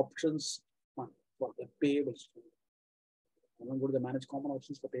 Options, fine. For the payables. I will go to the manage common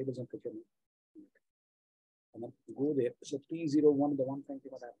options for payables and procurement. And then go there. So P01, the one thing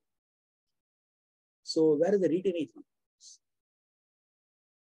about that. So where is the retainage?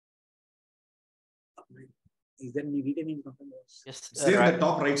 Is there any retainage? Yes. It's there in the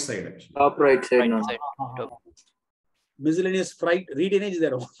top right side, actually. Top right side. Miscellaneous freight retainage is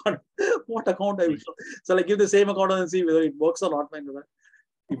there. What account I will show? So like give the same account and see whether it works or not.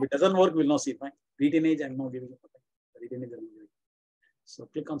 If it doesn't work, we'll not see. Fine. Retainage, I'm not giving it. Retainage, I'm not giving. So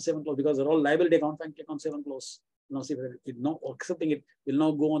click on save and close because they're all liability account. Fine. Click on save and close. Now see whether it now accepting it will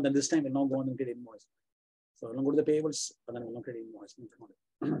now go on. Then this time will now go on and get invoice. So I'll now go to the payables and then we'll now create invoice.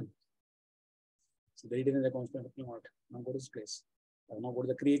 So the retainage account is looking at. Now go to this place. I'll now go to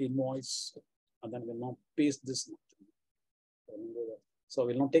the create invoice and then we'll now paste this. So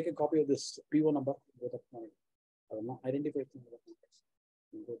we'll now take a copy of this PO number. I will now identify it.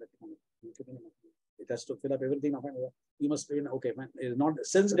 It has to fill up everything. You must pay. Okay, fine. It is not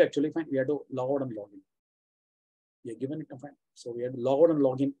sensed actually. Fine. We have to log out and log in. We are given it. Fine. So we have to log out and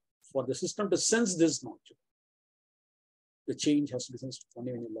log in for the system to sense this now. The change has to be sensed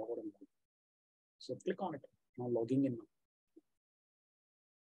only when you log out and log in. So click on it. Now logging in.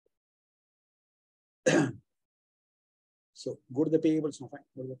 So go to the payables now. Fine.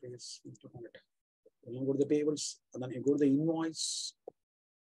 Go to the payables. Click on it. We'll go to the payables and then you go to the invoice.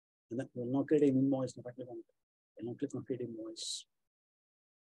 And then we'll now create an invoice. Now click on it. And now click on create invoice.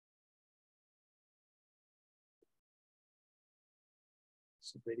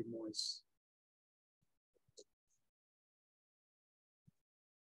 So create invoice.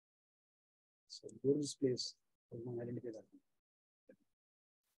 So go to this place. We'll now identify that.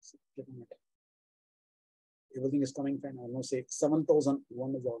 So click on it. Everything is coming fine. I will now say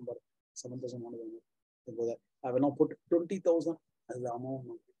 7,001 is the number. 7,001 is the number. Go there. I will now put 20,000 as the amount.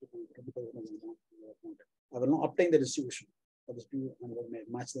 20,000 as the amount. I will now obtain the distribution for this PO and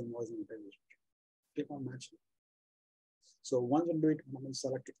match the invoice and the distribution. Click on match. So once we do it, I will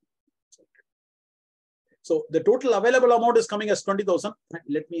select it. So the total available amount is coming as 20,000.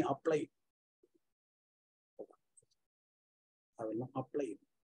 Let me apply it. I will now apply it.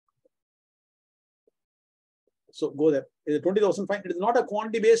 So go there. Is it 20,000? Fine. It is not a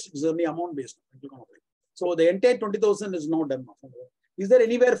quantity based, it is only amount based. So the entire 20,000 is now done. Is there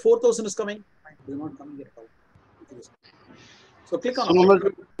anywhere 4,000 is coming? Fine. It is not coming yet. So click on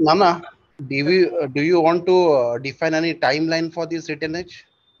it. Nana, do you want to define any timeline for this retainage?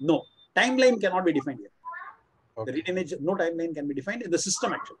 No, timeline cannot be defined here. Okay. The retainage, no timeline can be defined in the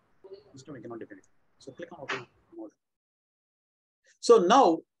system actually. System we cannot define it. So click on OK. So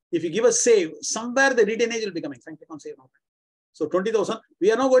now, if you give a save, somewhere the retainage will be coming. Fine, click on save now. So 20,000.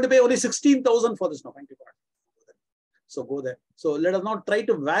 We are now going to pay only 16,000 for this now. Fine, so go there. So let us now try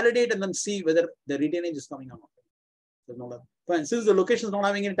to validate and then see whether the retainage is coming or not. There's no that. Fine. Since the location is not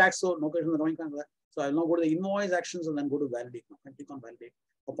having any tax, so no question is going to that. So I'll now go to the invoice actions and then go to validate now. And click on validate.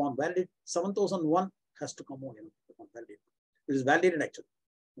 Upon validate, 7001 has to come on. Upon validate. It is validated actually.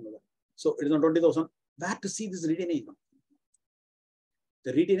 So it is not 20,000. Where to see this retainage now?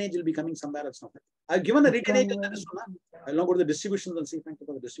 The retainage will be coming somewhere else now. I've given the retainage on this one. I'll now go to the distributions and see if I can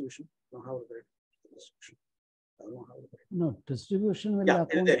put the distribution. Now how is it? Distribution. I don't know how. No, distribution will Yeah,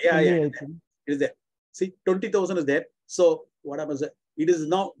 account. it is there. Yeah, it is there. See, 20,000 is there. So what happens? It is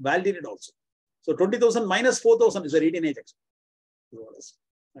now validated also. So 20,000 minus 4,000 is a retainage actually.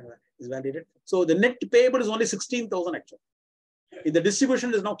 Is validated. So the net payable is only 16,000 actually. In the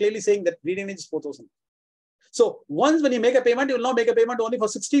distribution is now clearly saying that retainage is 4,000. So once when you make a payment, you will now make a payment only for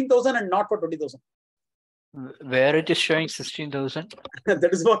 16,000 and not for 20,000. Where it is showing 16,000?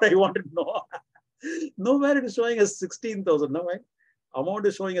 That is what I wanted to know. Nowhere it is showing as 16,000. No, right? Amount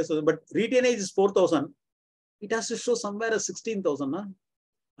is showing as, but retainage is 4,000. It has to show somewhere as 16,000. Huh?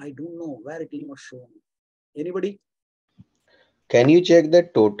 I don't know where it will not show. Anybody? Can you check the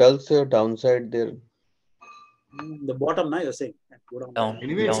totals downside there? The bottom now you're saying. Down.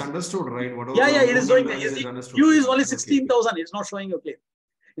 Anyway, it's understood, right? Whatever Yeah, it is showing. understood. Due is only 16,000. It's not showing you clear.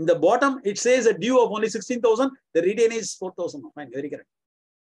 In the bottom, it says a due of only 16,000. The retainage is 4,000. Fine, very correct.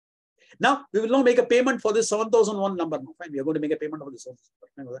 Now we will now make a payment for this 7,001 number. Fine, we are going to make a payment for this.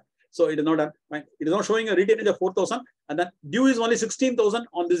 So it is not done. Fine. It is not showing a retainage of 4,000, and then due is only 16,000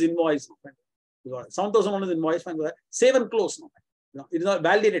 on this invoice. Fine. 7,000 on this invoice. Fine. Save and close. No, it is not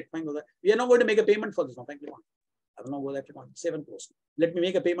validated. Fine. We are not going to make a payment for this. Fine. I will now go there. Save and close. Let me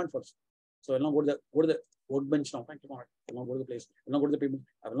make a payment first. So I will now go to the workbench now. Fine. I will now go to the place. I will now go to the payment.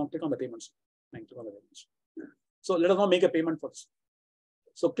 I will now click on the payments. Fine. Click on the payments. So let us now make a payment first.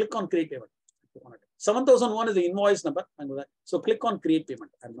 So click on create payment. 7,001 is the invoice number. So click on create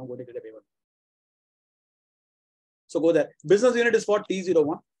payment. I'm now going to create a payment. So go there. Business unit is for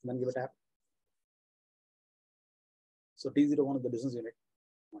T01. Then give a tab. So T01 is the business unit.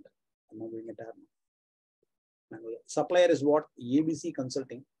 I'm now giving a tab. Supplier is what? ABC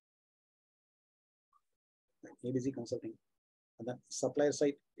Consulting. ABC Consulting. And then supplier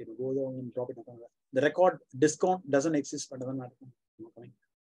site, it will go down and drop it. The record discount doesn't exist, but doesn't matter.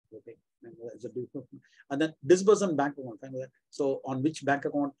 Okay. And then disbursement bank account. So on which bank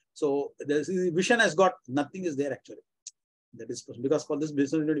account? So the vision has got nothing is there actually. The disbursement, because for this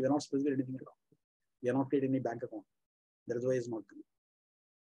business unit, we are not specifying anything at all. We are not creating any bank account. That is why it's not coming.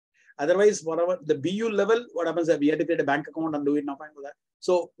 Otherwise, whatever the BU level, what happens is we have to create a bank account and do it now.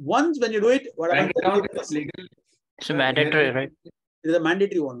 So once when you do it, what Bank happens? account is legal. It's a mandatory, right? It is a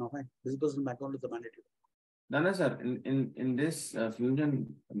mandatory one now. Disbursement bank account is a mandatory. No, sir. In this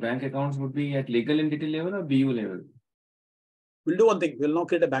fusion, bank accounts would be at legal entity level or BU level? We'll do one thing. We'll now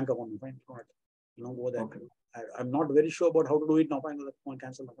create a bank account. Fine. We'll now go there. Okay. I'm not very sure about how to do it now. Fine. We'll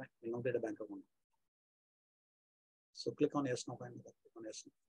cancel now. Fine. We'll now create a bank account. So click on yes now. Fine. Click on yes.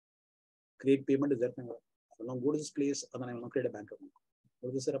 Create payment is there. I will now go to this place and then I will now create a bank account. Go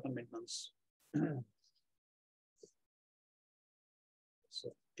to the setup and maintenance.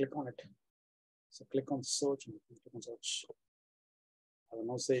 So click on it. So click on search. Click on search. I will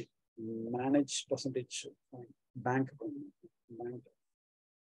now say manage percentage bank account. Bank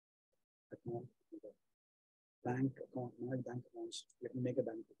account. Manage bank accounts. Let me make a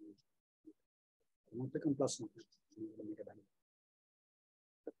bank account. I will now click on plus now. Make a bank.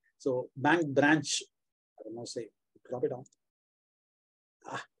 So bank branch. I will now say drop it down.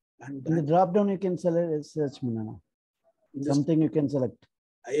 In the drop down, you can select search Minana. Something you can select.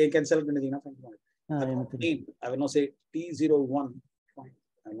 I can select anything. Anything. I will now say T01. Fine.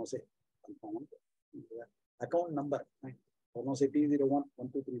 I will now say account number. Fine. I will now say T01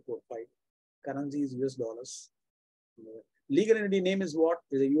 1 2 3 4 5. Currency is US dollars. Legal entity name is what?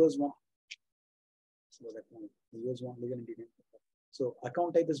 Is a US one. So that one, US one legal entity name. So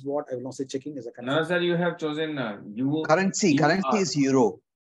account type is what? I will now say checking is a currency. No, sir, you have chosen Euro. Currency is euro.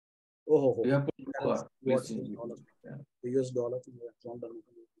 Oh. You have put the US dollar is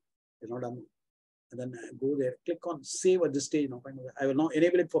not done. And then go there, click on save at this stage. Now, I will now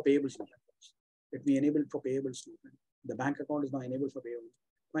enable it for payables. Let me enable it for payables. The bank account is now enabled for payables.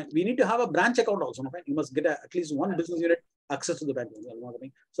 Fine. We need to have a branch account also. You must get at least one business unit access to the bank.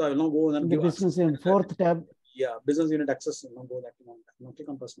 So I will now go and give business unit, fourth tab. Yeah, business unit access. Now go that. Now click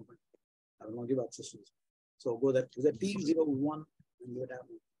on personal. I will now give access to this. So go there. Is a T01 and you have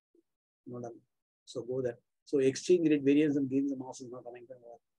not done. So go there. So exchange rate variance and gains and losses is not coming.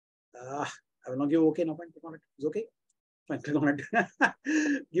 I will not give okay now. Fine, click on it. It's okay. Fine, click on it.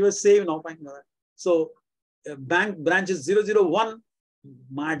 Give a save now. Fine. So bank branch is 001.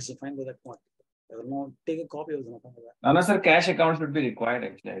 March. Fine, go that point. I will not take a copy of that. No, no, sir, cash account should be required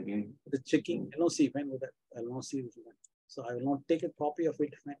actually, I believe. The checking, LOC, fine with that. LOC. So I will not take a copy of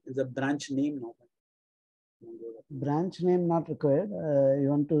it. It's a branch name now. Branch name not required. You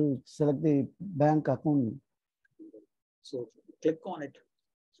want to select the bank account. So click on it.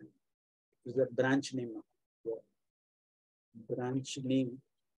 Is that branch name now? Branch name.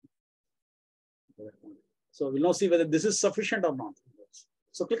 So we'll now see whether this is sufficient or not.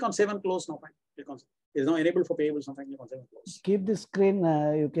 So click on save and close now. Click on. It is now enabled for payables. Now click on save and close. Keep the screen.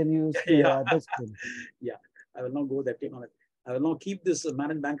 You can use the Yeah. other screen. Yeah, I will not go there. Click on it. I will now keep this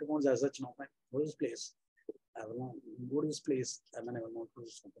manage bank accounts as such now. Go to this place. I will now go to this place and then I will not do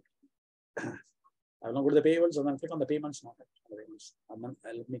this. I will now go to the payables and then click on the payments now. And then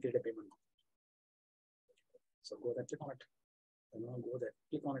I'll make it a payment. So go there, click on it. I will now go there,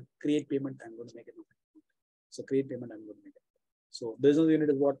 click on it, create payment. I'm going to make it. So create payment. I'm going to make it. So business unit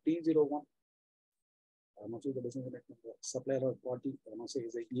is what? T01. I'm not sure the business unit. Supplier or party. I'm not saying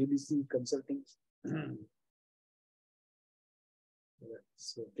is a UBC Consulting.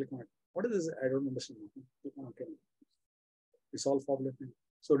 So click on it. What is this? I don't understand. Click on OK. It's all formula.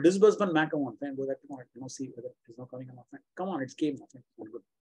 So disbursement MAC account. Fine. Go there. Click on it. You know, see whether it's not coming or not. Fine. Come on, it's came. Fine. Good.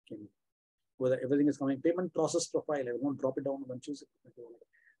 Came. Whether everything is coming. Payment process profile. I will not drop it down and choose it.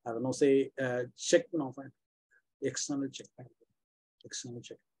 I will now say check now. Fine. External check. Fine. External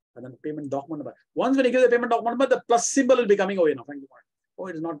check. And then payment document number. Once when you give the payment document number, the plus symbol will be coming away now. Fine. Oh,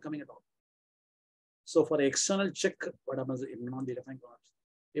 it is not coming at all. So for external check, what happens? It will not be defined.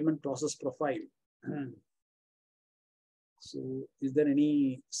 Payment process profile. So is there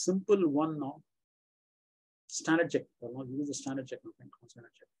any simple one now? Standard check. I will not use the standard check now.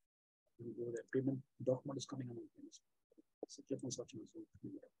 Standard check. Go there. Payment document is coming on. So click on such.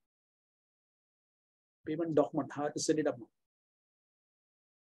 Payment document. How to set it up now?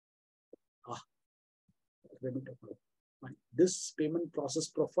 Payment document. Fine. This payment process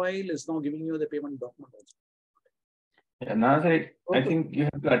profile is now giving you the payment document also. Yeah, now I think you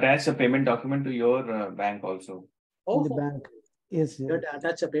have to attach a payment document to your bank also. Oh, the bank. Yes. You have to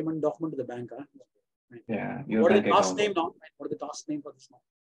attach a payment document to the bank. Huh? Right. Yeah. What is the task name now? What is the task name for this now?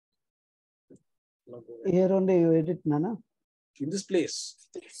 Here only you edit, Nana. In this place,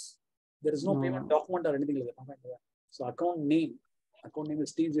 there is no payment document or anything like that. So account name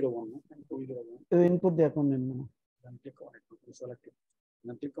is T01. You input the account name. Nana. Then click on it. Select it.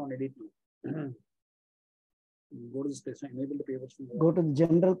 Then click on edit now. Go to this place. Enable the payables. Go to the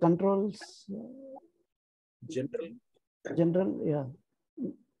general controls. General, yeah.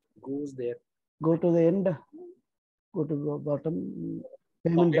 Goes there. Go to the end. Go to the bottom.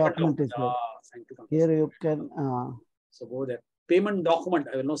 Payment document is there. Here you can. So go there. Payment document.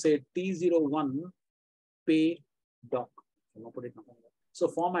 I will now say T01 pay doc. I will not put it now. So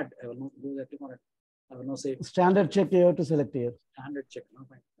format. I will not go there. Click on it. I will now say standard check. You have to select here. Standard check. No,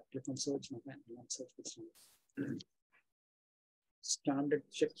 fine. Click on search. No, fine. Do not search for standard. Standard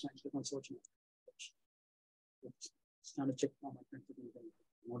check. Click on search. Standard check format.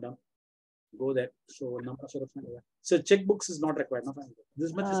 No done. Go there. So number of so checkbooks is not required. No, fine.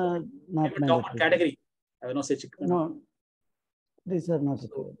 This much is not document category. I will not say check. No, these are not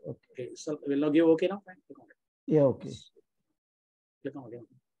required. Okay. So we will now give OK now. Fine. Click on it. Yeah. Okay. Click on it.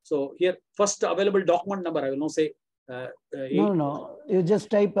 So here first available document number. I will now say. No. You just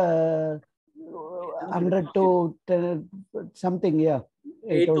type 100 to 10, something. Yeah.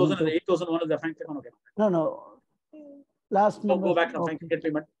 8,001 is the fine. Click on OK. No. Last number. Go back now. Fine. Get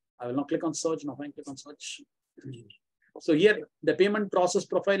payment. I will now click on search now. Fine. Click on search. So here the payment process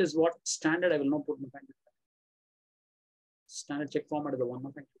profile is what standard. I will now put in. Standard check format is the one.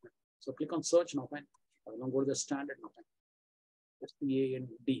 So click on search now. Fine. I will now go to the standard now. SPAND.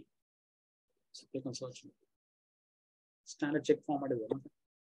 So click on search. Standard check format is the one.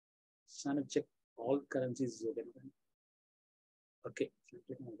 Standard check all currencies is okay. Okay. So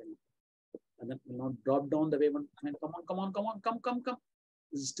click on it. And then we'll now drop down the payment. Come.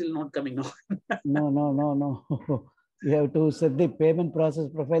 This is still not coming now. No. You have to set the payment process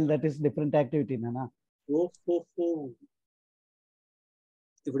profile. That is different activity, Nana. Oh.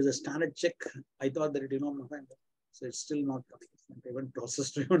 If it is a standard check, I thought that it is not. So it's still not coming. Payment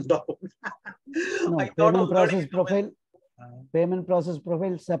process driven down. No, payment process profile. Payment process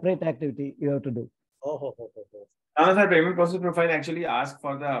profile, separate activity you have to do. Another payment process profile actually asks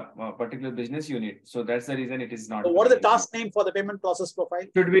for the particular business unit. So that's the reason it is not. So what is the task name for the payment process profile?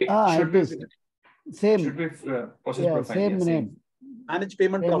 Should be same. Should be process profile. Same name. Manage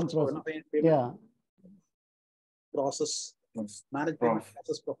payment process. Yeah. Process. Manage payment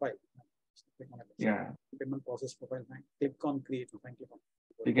process profile. Yeah. Payment process profile. Click on create.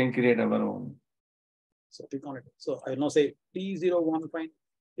 We can create our own. So click on it. So I will now say T01 fine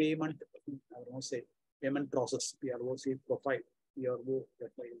payment. I will now say payment process PROC profile PRO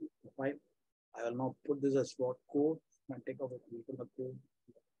profile. I will now put this as what code and take off the code.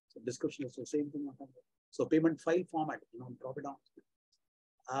 So description is the same thing. So payment file format. Drop it down.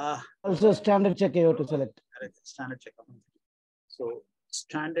 Also standard check you have to select. Standard check. So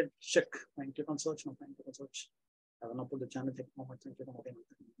standard check. Fine. Click on search. Now fine. Click on search. I will now put the channel check format.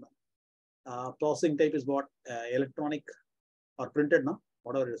 Processing type is what? Electronic or printed, no?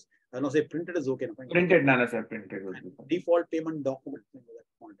 Whatever it is. I will now say printed is okay. No? Printed, none of printed. Default payment document. I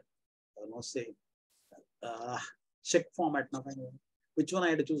will now say check format. No? Which one I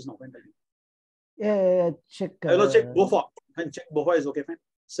had to choose now? Yeah, check. I will check BOFA. And check BOFA is okay, fine.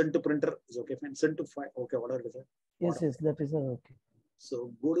 Send to printer is okay, fine. Send to file. Okay, whatever it is. Yes, yes, that is okay.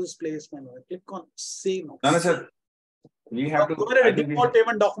 So go to this place, fine. Click on save now. No, sir. We have to. Go ahead and default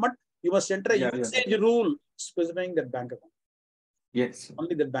payment document. You must enter a usage rule specifying that bank account. Yes.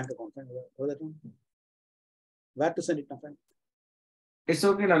 Only that bank account. Where to send it now? Fine. It's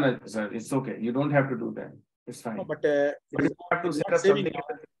okay, no, sir. It's okay. You don't have to do that. It's fine. No, but you have to set up something.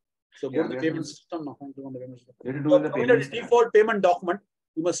 So go to the payment system now. Click on the payment system. You have to do in the payment default payment document.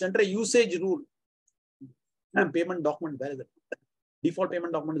 You must enter a usage rule. And payment document, where is it? Default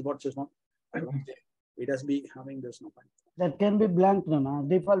payment document is what says now. It has to be having this now. That can be blank, no?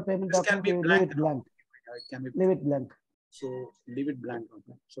 Default payment This can be document, blank. leave it blank. It can be leave it blank. So leave it blank.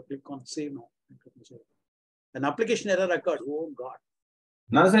 Okay. So click on save now. An application error occurred. Oh God.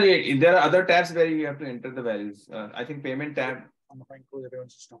 No, sir. There are other tabs where you have to enter the values. I think payment tab.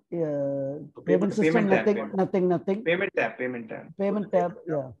 Payment system. Yeah. Payment system, nothing. Payment tab. Payment tab,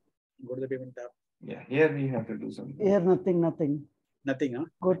 yeah. Go to the payment tab. Yeah, here we have to do something. Here, nothing. Nothing, huh?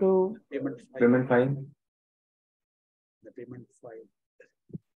 Go to payment file. The payment file.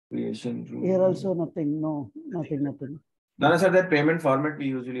 Creation rule. Here also nothing. No, nothing. No, sir, that payment format we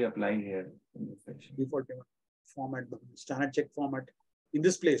usually apply here. Default payment format, standard check format. In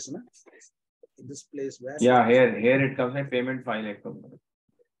this place, no? In this place where? Yeah, here it comes like payment file.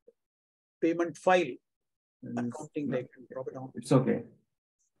 Payment file. Accounting like drop it down. It's okay.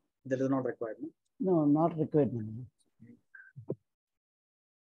 That is not required, no? No, not required.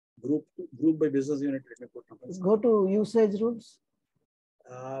 Group by business unit. Let me put Go to usage rules.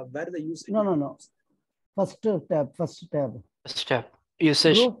 Where is the usage? No. First tab.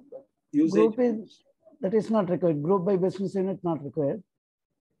 Usage. Group is that is not required. Group by business unit not required.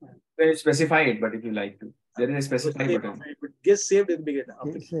 Well, specify it, but if you like to, there is a specify button. Get saved in the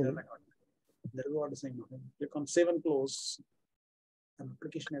application. Save. That is what I'm saying. Click on save and close.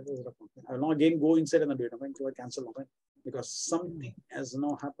 Application error. I will now again go inside and do it. I'm going to cancel because something has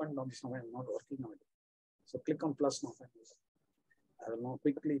now happened on this. I'm not working on it. So click on plus now. I will now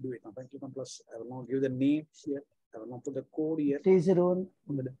quickly do it. Now click on plus. I will now give the name here. I will now put the code here. T01.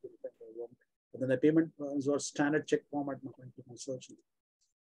 And then the payment is our standard check format. Now click on search.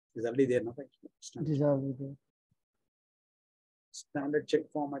 It's already there. Now it is already there. Standard check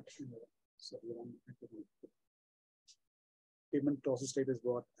format. So payment process type is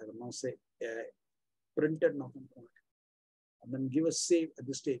what I will now say printed now, and then give a save at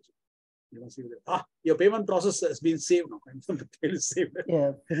this stage. You want to see that your payment process has been saved now. Saved.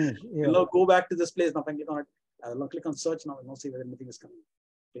 Yeah, finished. Yeah. You'll now go back to this place now and click on it. I will now click on search now and now see whether anything is coming.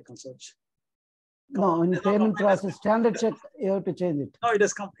 Click on search. No, in payment process, standard check, you have to change it. No, it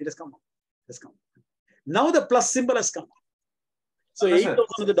has come. It has come. It has come. Now the plus symbol has come. So 8,000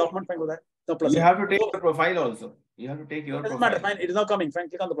 is the document. Fine with that. No plus. You have to take your profile also. You have to take your profile. Matter, fine. It is now coming. Fine.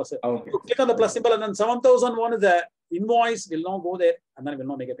 Click on the plus. Okay. So click on the plus symbol and then 7,001 is the invoice. Will now go there and then will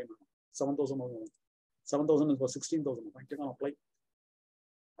now make a payment. 7,000 is for 16,000. Fine. Click on apply.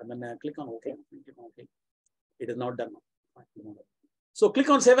 And then click on OK. Click on OK. It is not done now. Fine. So click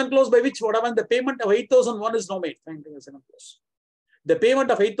on save and close, by which whatever the payment of 8,001 is now made. Fine. Click on save and close. The payment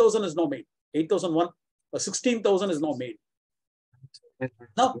of 8,000 is now made. 8,001 or 16,000 is now made.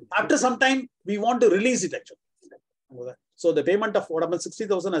 Now, after some time, we want to release it actually. So the payment of whatever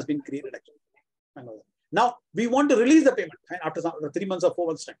 60,000 has been created actually. Now we want to release the payment after 3 months or 4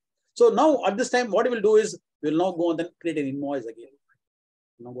 months time. So now at this time, what we will do is we will now go and then create an invoice again.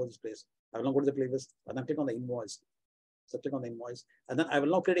 Now go to this place. I will now go to the playlist and then click on the invoice. So click on the invoice and then I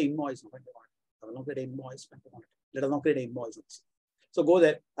will now create an invoice. I will now create an invoice. Let us now create an invoice. So go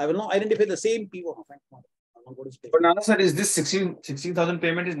there. I will now identify the same PO. But Nana sir, is this 16,000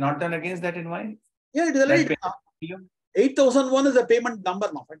 payment is not done against that invoice? Yeah, it is already done. 8,001 is the payment number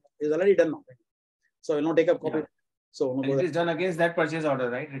now. It is already done now. So I will now take a copy. Yeah. So it is done against that purchase order,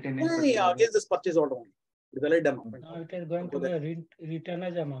 right? Yeah, against this purchase order. It is already done now. Now it is going to be a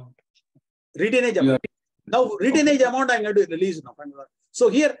retainage amount. Retainage amount. Now, retainage amount I'm going to release now. So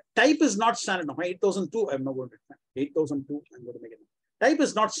here, type is not standard now. 8,002, I'm not going to 8,002, I'm going to make it. Type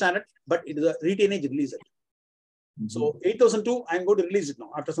is not standard, but it is a retainage release. So 8,002, I'm going to release it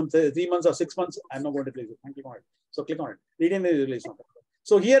now. After some 3 months or 6 months, I'm not going to release it. Click on it. So click on it. Retainage release now.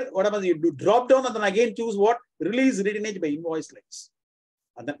 So here, what happens? You do drop down and then again choose what? Release retainage by invoice lines.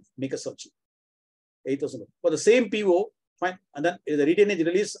 And then make a search. 8,000 for the same PO. Fine. And then the retainage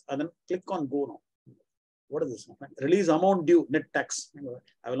release. And then click on go now. What is this? Release amount due, net tax.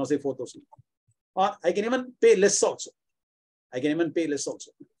 I will not say 4,000. Or I can even pay less also. I can even pay less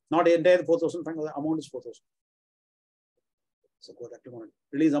also. Not the entire 4,000. The amount is 4,000. So go that to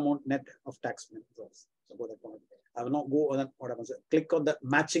release amount net of tax. So go that point. I will not go on that. What happens? Click on the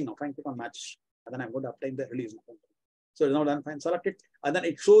matching now. Fine. Click on match. And then I'm going to obtain the release. So it's now done. Fine. Select it. And then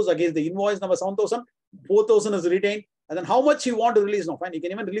it shows against the invoice number 7,000. 4,000 is retained. And then how much you want to release now. Fine. You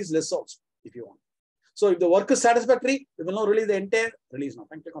can even release less also if you want. So if the work is satisfactory, we will not release the entire release now.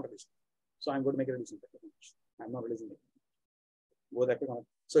 Fine. Click on release. So I'm going to make a release. I'm not releasing it. Go there. Click on it.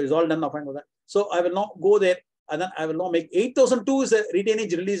 So it's all done now. Fine with that. So I will not go there. And then I will now make 8,002 is a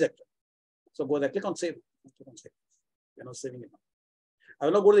retainage release actually. So go there. Click on save. Click on save. You're not saving it now. I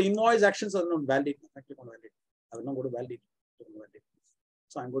will not go to the invoice actions or not validate. Click on validate. I will not go to validate.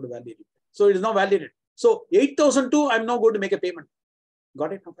 So I'm going to validate it. So it is now validated. So 8,002, I'm now going to make a payment.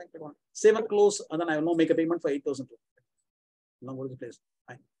 Got it? Save and close, and then I will now make a payment for 8,002. Now go to the place.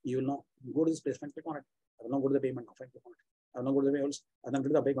 Fine. You will now go to this place. Fine. Click on it. I will now go to the payment. Fine. Click on it. I will now go to the payments and then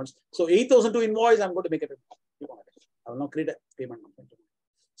click the payments. So 8,002 invoice, I'm going to make a payment. Click on it. I will now create a payment.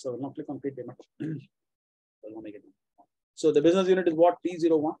 So I will now click on create payment. I will now make it. So the business unit is what?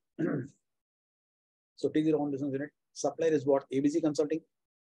 T01. So T01 business unit. Supplier is what? ABC Consulting.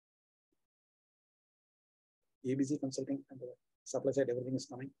 ABC Consulting. Supply side, everything is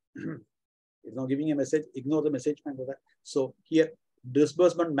coming. It's now giving a message. Ignore the message. Fine, go that. So here,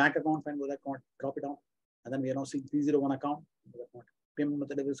 disbursement MAC account. Fine, go that. Drop it down. And then we are now seeing 301 account. Payment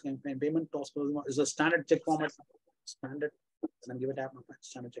method is payment toss is a standard check format. Standard. And then give it a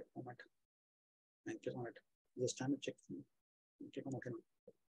standard check format. And click on it. It's a standard check. Check on it.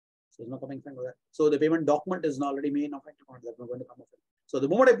 So it's not coming. Fine, go that. So the payment document is already made. Now, that's not going to come up. So the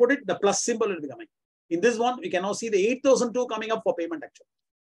moment I put it, the plus symbol will be coming. In this one, we can now see the 8,002 coming up for payment actually.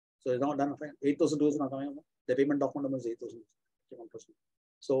 So it's now done. 8,002 is now coming up. The payment document number is 8,000.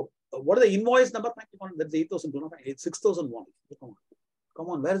 So what is the invoice number? That's 8,002. It's 6,001. Come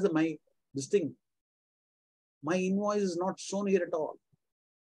on, where is this thing? My invoice is not shown here at all.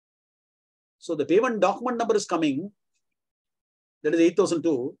 So the payment document number is coming. That is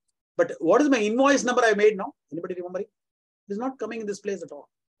 8,002. But what is my invoice number I made now? Anybody remember it? It is not coming in this place at all.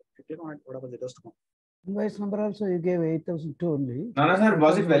 Click on it, whatever it does to come. Invoice number also you gave 8,002 only. No, sir.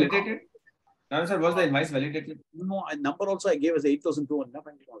 Was it validated? No, sir. Was the invoice validated? No, number also I gave as 8,002.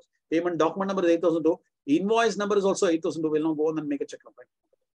 Payment document number is 8,002. Invoice number is also 8,002. We'll now go on and make a check.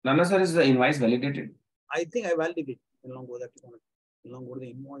 No, sir. Is the invoice validated? I think I validated. We'll now go there. We'll now go to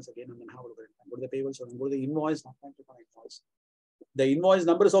the invoice again and then have a look at it. Go to the payables and go to the invoice. The invoice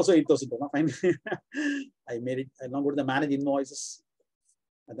number is also 8,002. I made it. I'll now go to the manage invoices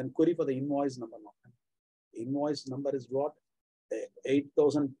and then query for the invoice number now. Invoice number is what?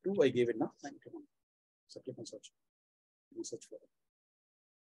 8,002. I gave it now. So click on search. Search for it.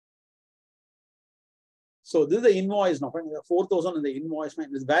 So this is the invoice now. 4,000 in the invoice.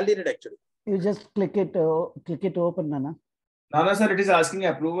 It's validated actually. You just click it open, Nana. No, sir. It is asking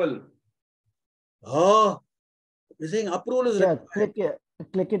approval. Oh, you're saying approval is required.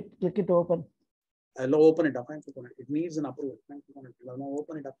 Click it open. I'll open it up. It needs an approval. I'll now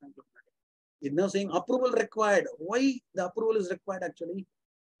open it up. It's now saying approval required. Why the approval is required actually?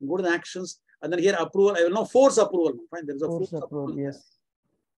 Go to the actions and then here approval. I will now force approval. Fine. There is a force approval. Yes.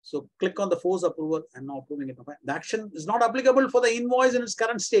 So click on the force approval and now approving it. The action is not applicable for the invoice in its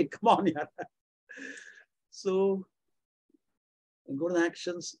current state. Come on here. So go to the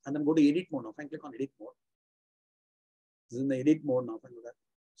actions and then go to edit mode now. Fine. Click on edit mode. This is in the edit mode now. Fine with that.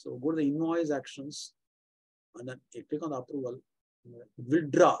 So go to the invoice actions and then click on the approval.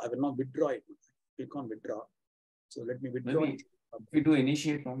 Withdraw. I will not withdraw it. Click on withdraw. So let me withdraw. Maybe if we do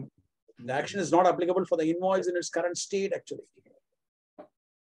initiate from the action is not applicable for the invoice in its current state actually.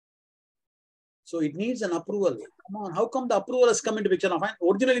 So it needs an approval. Come on, how come the approval has come into picture now? Fine.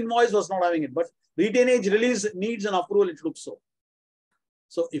 Original invoice was not having it, but retainage release needs an approval. It looks so.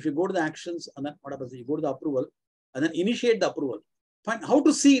 So if you go to the actions and then what happens? You go to the approval and then initiate the approval. Fine. How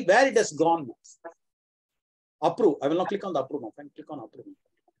to see where it has gone? Approve. I will not click on the approve now. Fine. Click on approve. I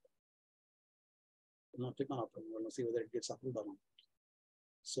will not click on approve. We will see whether it gets approved or not.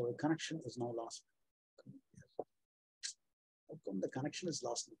 So the connection is now lost. How come the connection is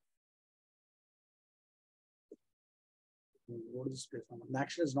lost now? Go to this platform. The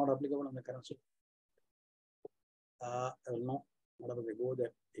action is not applicable on the currency. I will not. Whatever they go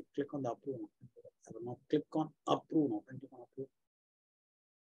there, you click on the approve. I will not click on approve now. Click on approve.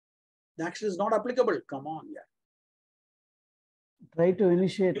 The action is not applicable. Come on, yeah. Try to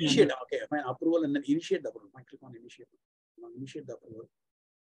initiate. Initiate. Okay, fine. Approval and then initiate the approval. Fine. Click on initiate. Now initiate the approval.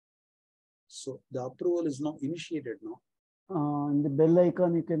 So the approval is now initiated now. In the bell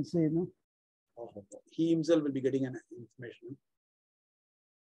icon, you can see, no? He himself will be getting an information.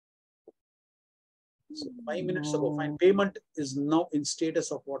 So 5 minutes ago, fine. Payment is now in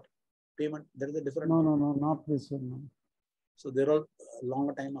status of what? Payment. There is a different. No, not this one. No. So there are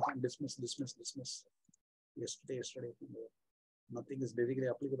longer time of dismiss. Yesterday. Nothing is basically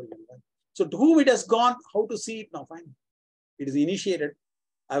applicable. So to whom it has gone, how to see it now? Fine. It is initiated.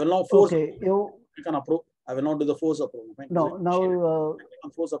 I will now force. Okay, you can approve. I will not do the force approval. Fine. No, now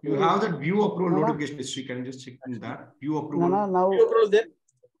force you have that view approval notification history. Can you just check that view approval? Now view approval there.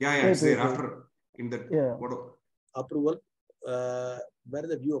 Yeah, it's there after in the approval. Where is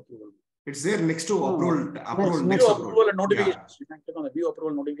the view approval? It's there next to approval. Next approval and notification. Yeah. You can click on the view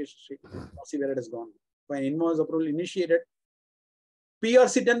approval notification sheet. See where it has gone. When invoice approval initiated,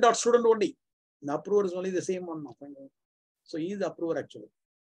 PRC 10.student only. The approver is only the same one now. So he is the approver actually.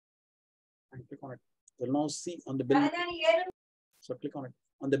 And click on it. You'll now see on the bill. So click on it.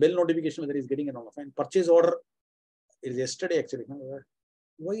 On the bill notification whether he's getting it or not. Fine. Purchase order is yesterday actually.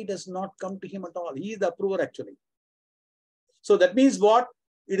 Why it does not come to him at all? He is the approver actually. So that means what?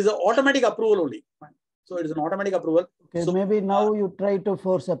 It is an automatic approval only. So it is an automatic approval. Okay, so, maybe now you try to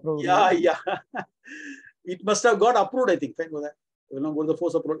force approval. Yeah. It must have got approved, I think. Fine with that. We will not go to the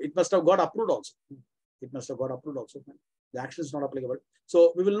force approval. It must have got approved also. It must have got approved also. The action is not applicable.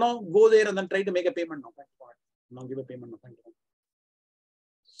 So we will now go there and then try to make a payment now. Now give a payment now.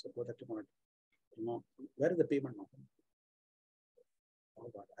 So go that to it. Now, where is the payment now? Oh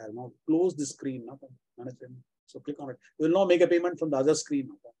God, I have now closed the screen now. So click on it. We will now make a payment from the other screen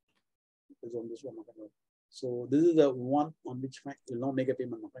now. It's on this one. So this is the one on which we will now make a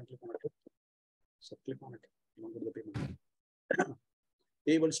payment now. Click on it. So click on it. Now go to the payment.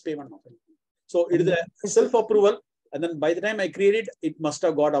 Payables payment now. So it is a self-approval. And then by the time I create it, it must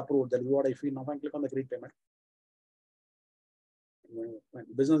have got approved. That is what I feel now. Click on the create payment.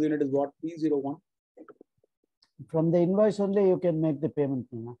 Business unit is what? P01. From the invoice only, you can make the payment.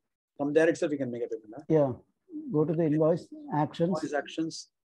 No? From there itself, you can make a payment. Huh? Yeah. Go to the invoice, actions. Invoice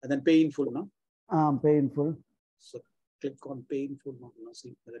actions, and then pay in full. No? Pay in full. So click on pay in full. Now,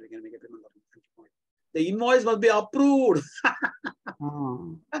 see whether we can make a payment. The invoice must be approved.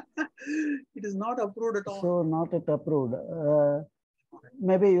 It is not approved at all. So not yet approved.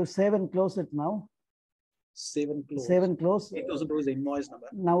 Maybe you save and close it now. Save and close. Save and close. 8,000 is the invoice number.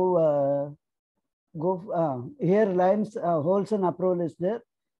 Now go here. Lines Wholesale approval is there.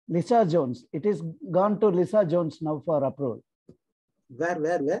 Lisa Jones. It is gone to Lisa Jones now for approval.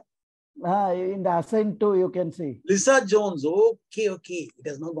 Where? In the assigned to, you can see. Lisa Jones. Okay. It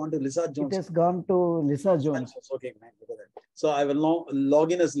has now gone to Lisa Jones. It has gone to Lisa Jones. Okay, man. So I will now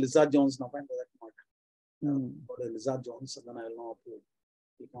log in as Lisa Jones now. Go to Lisa Jones and then I will now upload.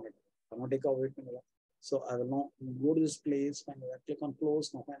 Click on it. I will not take away. So I will now go to this place. Click on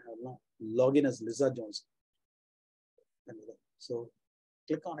close. Now I will now log in as Lisa Jones. So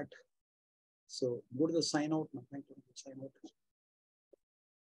click on it. So go to the sign out. Now sign out.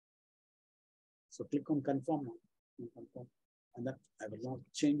 So click on confirm now. Confirm. And then I will now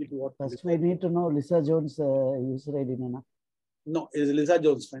change it to what? First, we need to know Lisa Jones user ID. No, it is Lisa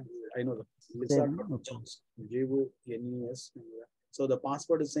Jones. I know that. Lisa Jones. J-O-N-E-S. So the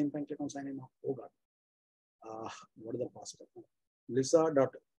password is same thing. Click on sign in now. Oh God. What is the password?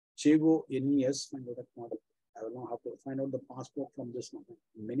 Lisa.J-O-N-E-S. I will now have to find out the password from this now.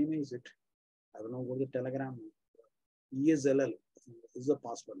 Minimize it. I will now go to the Telegram. ESLL is the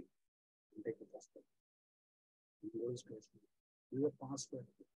password. Take the password. Give a password.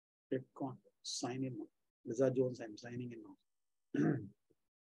 Click on sign in now. Lisa Jones, I'm signing in now.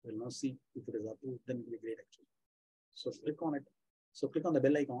 We'll now see if it is approved, then it will be great actually. So click on it. So click on the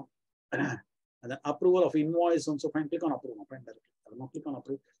bell icon. And then approval of invoice also fine. Click on approve. Fine, directly. I will not click on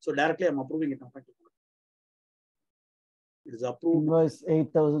approve. So directly I'm approving it now. Fine. It is approved. Invoice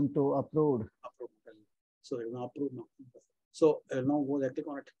 8,000 to approved. So it is now approved now. So I will now go there, click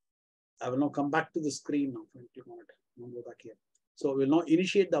on it. I will now come back to the screen now. Click on it. Now go back here. So we'll now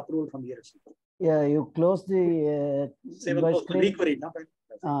initiate the approval from here. Yeah, you close the invoice requery.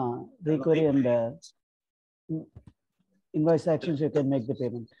 Requery and invoice actions, you can make the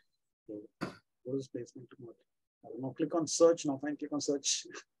payment. What is placement? Now click on search. Now fine, click on search.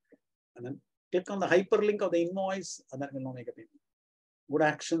 And then click on the hyperlink of the invoice, and then it will now make a payment. Go to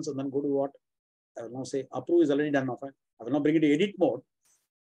actions, and then go to what? I will now say approve is already done now. Fine. I will now bring it to edit mode.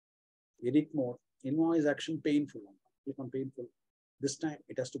 Edit mode. Invoice action painful. Click on painful. This time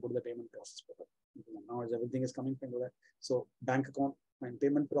it has to go to the payment process profile. Now as everything is coming from that. So bank account and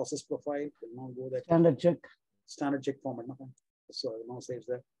payment process profile will now go there. Standard check. Standard check format. So I will now say it's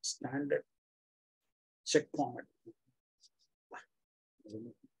the standard check format.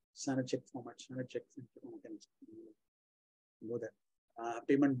 Standard check format. Standard check. Go there.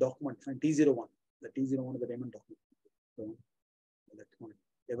 Payment document. T01. The T01 is the payment document. So,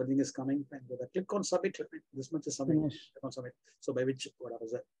 everything is coming. Click on submit. This much is submit. Click on submit. So by which whatever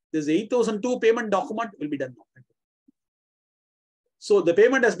that. This 8002 payment document will be done now. So the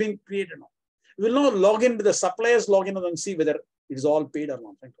payment has been created now. We will now log into the supplier's login and then see whether it is all paid or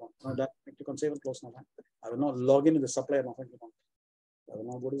not. Click on save and close now. I will now log into the supplier now. I will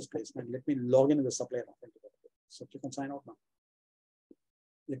now go to this place and let me log into the supplier now. So click on sign out now.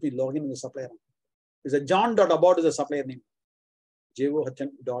 Let me log in the supplier. Is a John.about is the supplier name.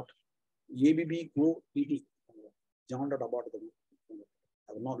 JOHN.ABBOET. John.about.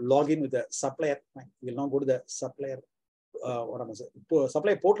 I will now log in with the supplier. We will now go to the supplier.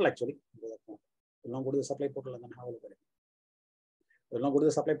 Supply portal actually. We will now go to the supply portal and then have a look at it. We will now go to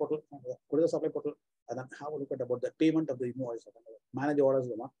the supply portal. Go to the supply portal and then have a look at about the payment of the invoice. Manage orders. I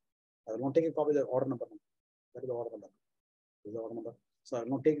will now take a copy of the order number. That is the order number. This is the order number. So I will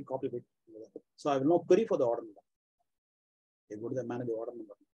not take a copy of it. So I will not query for the order number. I go to the manage the order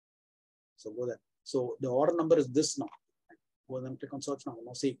number. So go there. So the order number is this now. Go and then click on search now. I will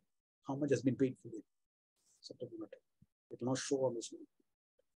now see how much has been paid for it. It will not show on this one.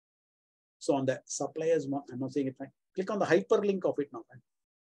 So on the suppliers one, I'm not saying it fine. Click on the hyperlink of it now. Fine.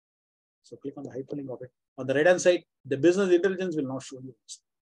 So click on the hyperlink of it. On the right hand side, the business intelligence will not show you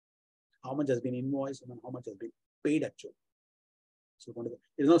how much has been invoiced and then how much has been paid actually. So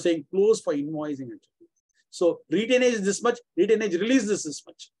it is not saying close for invoicing actually. So retainage is this much, retainage release this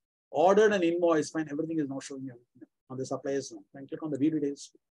much. Ordered and invoice, fine, everything is now showing you on the suppliers now. Fine, click on the view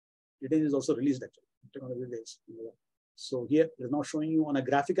details. Retainage is also released actually. Click on the view details. So here it is now showing you on a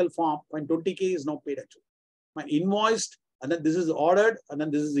graphical form, fine, 20K is now paid actually. Fine, invoiced, and then this is ordered, and then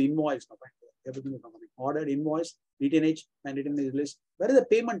this is the invoice now. Fine, everything is now coming. Ordered, invoice, retainage, and retainage release. Where is the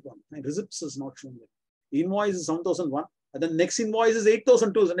payment one? Fine, receipts is not shown here. Invoice is 7,001. And then next invoice is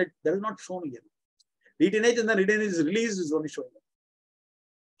 8,002, and that is not shown here. Retainage and then retainage is released is only showing.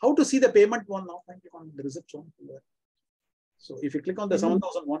 How to see the payment one now? Thank you on the receipt shown. So if you click on the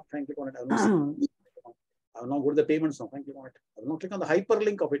 7,001, thank you on it. I will now go to the payments now. Thank you on it. I will now click on the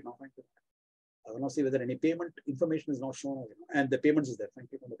hyperlink of it now. Thank you. I will now see whether any payment information is now shown and the payments is there.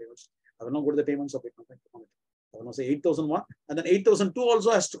 Thank you on the payments. I will now go to the payments of it now. Thank you on it. I will now say 8,001 and then 8,002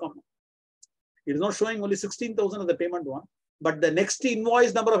 also has to come. It is not showing only 16,000 as the payment one, but the next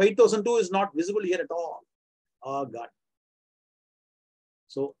invoice number of 8,002 is not visible here at all. Oh God.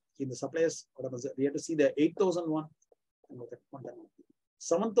 So in the suppliers, we have to see the 8,001.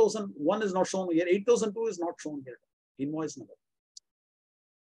 7,001 is not shown here. 8,002 is not shown here. Invoice number.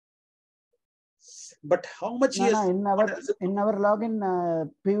 But how much in our login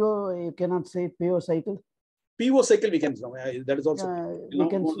PO you cannot say PO cycle. PO cycle we can that is also we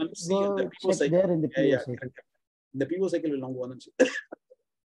can see the PO cycle. There in the PO cycle. The PO cycle will now go on and see.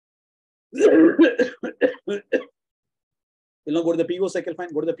 We'll now go to the PO cycle,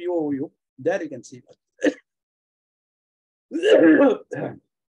 fine, go to the PO view. There you can see that.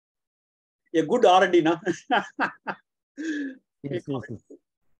 A good R&D now. Yes.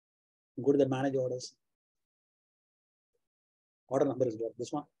 Go to the manage orders. Order number is what?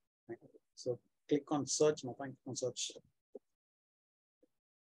 This one. So click on search. Now click on search.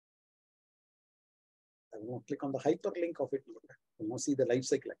 I will now click on the hyperlink of it. You will now see the life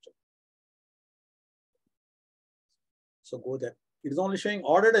cycle actually. So go there. It is only showing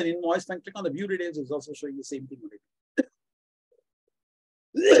ordered and invoice. Then click on the view details. It's also showing the same thing.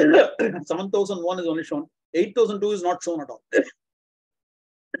 7,001 is only shown. 8,002 is not shown at all.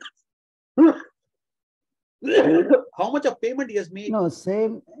 How much of payment he has made? No,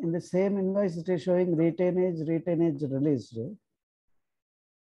 same in the same invoice it is showing retainage released.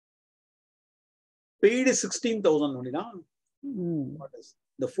 Paid is 16,000 only now. What is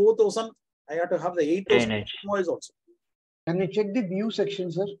the 4,000? I have to have the 8,000 invoice also. Can you check the view section,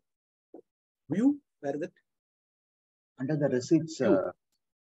 sir? View? Where is it? Under the receipts.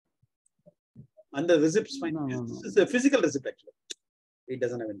 Under receipts, fine. No. This is a physical receipt actually. It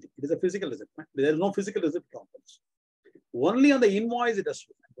doesn't have anything. It is a physical receipt. There is no physical receipt. Only on the invoice it has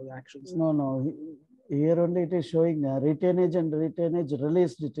to be actions. No. Here only it is showing retainage and retainage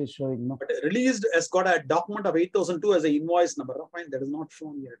released. It is showing no. But released has got a document of 8,002 as an invoice number. Fine, that is not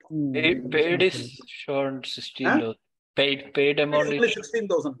shown yet. Paid is shown 16,000. Paid amount only is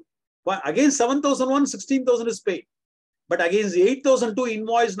 16,000. Against 7,001, 16,000 is paid. But against the 8,002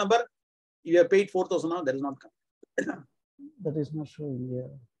 invoice number, you have paid 4,000 now. That is not coming. That is not showing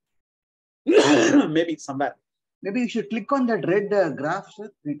here. Maybe somewhere. Maybe you should click on that red graph,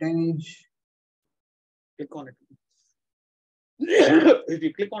 sir. Retainage. Click on it. If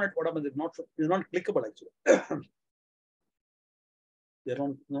you click on it, what happens? It's not clickable actually. They're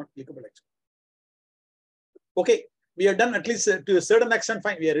not clickable actually. Okay, we are done at least to a certain extent.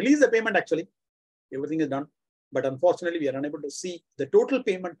 Fine, we have released the payment actually. Everything is done, but unfortunately, we are unable to see the total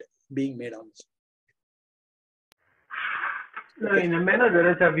payment being made on this. So in a minute,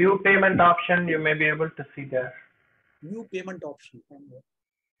 there is a view payment option. You may be able to see there. View payment option.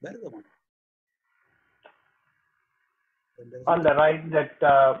 Where is the one? On the right, that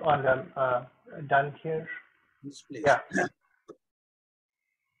on the done here. This place. Yeah.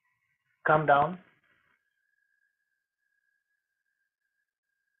 Come down.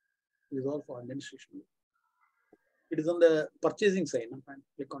 It is all for administration. It is on the purchasing side. No?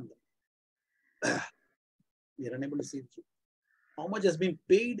 Click on them. We are unable to see it. How much has been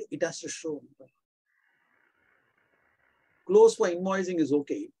paid? It has to show. Close for invoicing is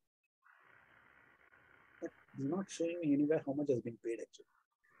okay. But it's not showing me anywhere how much has been paid actually.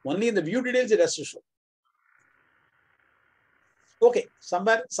 Only in the view details it has to show. Okay,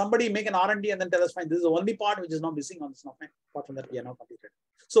 somewhere somebody make an R&D and then tell us, fine, this is the only part which is not missing on this now. Fine. Apart from that, we are now completed.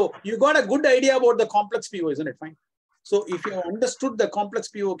 So you got a good idea about the complex PO, isn't it? Fine. So if you understood the complex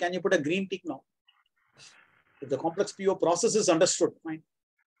PO, can you put a green tick now? If the complex PO process is understood, fine.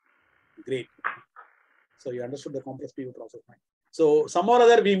 Great. So you understood the complex PO process, fine. So somehow or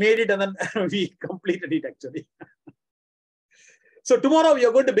other we made it and then we completed it actually. So tomorrow we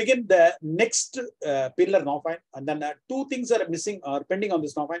are going to begin the next pillar now, fine. And then two things are missing or pending on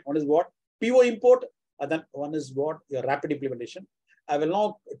this now, fine. One is what? PO import, and then one is what? Your rapid implementation. I will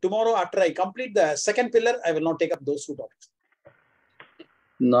now, tomorrow after I complete the second pillar, I will now take up those two topics.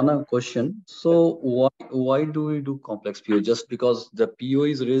 Nana, question. So why do we do complex PO? Just because the PO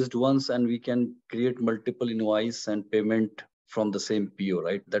is raised once and we can create multiple invoice and payment from the same PO,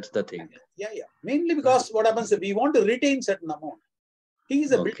 right? That's the thing. Yeah. Mainly because what happens is we want to retain certain amount. He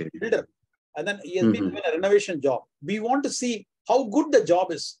is a builder, and then he has been given a renovation job. We want to see how good the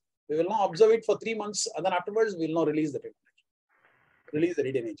job is. We will now observe it for 3 months, and then afterwards we will now release the payment. Release the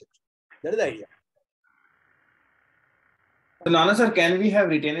retainage. That is the idea. So Nana sir, can we have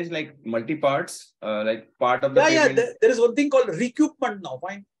retainage like multi-parts, like part of the payment? Yeah. There is one thing called recoupment now.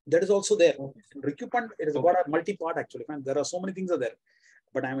 Fine, that is also there. Recoupment, it is about a multi-part actually. Fine, there are so many things are there,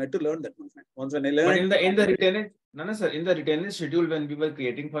 but I am yet to learn that. Once when I learn. But in the retainage, Nana sir, in the retainage schedule when we were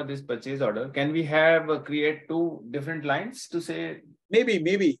creating for this purchase order, can we have create 2 different lines to say?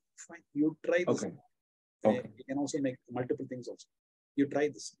 Maybe. Fine, you try this. Okay. You can also make multiple things also. You try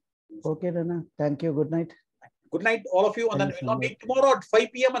this. Okay, Rana. Thank you. Good night. Good night, all of you. And then we'll now meet tomorrow at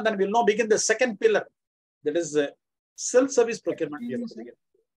 5 p.m. and then we'll now begin the second pillar. That is self-service procurement.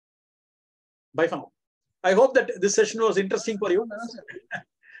 Bye for now. I hope that this session was interesting for you.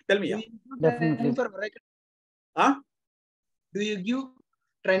 Tell me. Yeah. Definitely. Huh? Do you give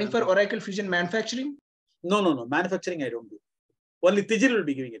training for Oracle Fusion manufacturing? No. Manufacturing, I don't do. Only Tijil will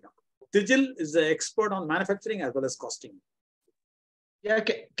be giving it now. Tijil is the expert on manufacturing as well as costing. Yeah,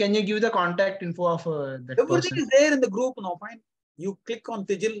 can you give the contact info of that Everything person? is there in the group now. Fine. You click on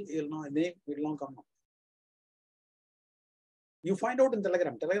Tijil, you'll know his name will not come now. You find out in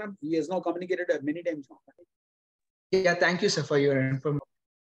Telegram. Telegram, he has now communicated many times now. Yeah, thank you, sir, for your information.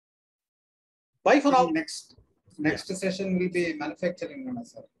 Bye for now. Next session will be manufacturing,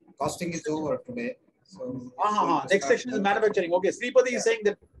 sir. Costing is over today. So next session is manufacturing. Okay, Sripati is saying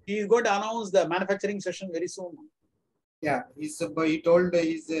that he is going to announce the manufacturing session very soon. Yeah, he told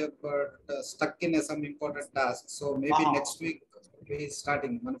he's stuck in some important task. So maybe next week he is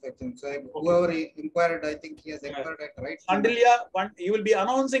starting manufacturing. So whoever inquired, I think he has inquired at right. Andilya, you will be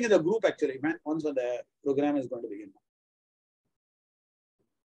announcing in the group actually, man. Once when the program is going to begin.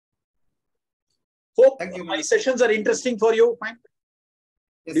 Hope my sessions are interesting for you. Fine.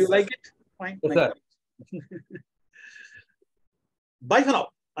 Yes, do you sir. like it? Fine. Yes, sir. Bye for now.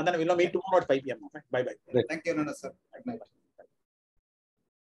 And then we'll meet tomorrow at 5 p.m. Bye bye. Thank you, Nana sir. Good night.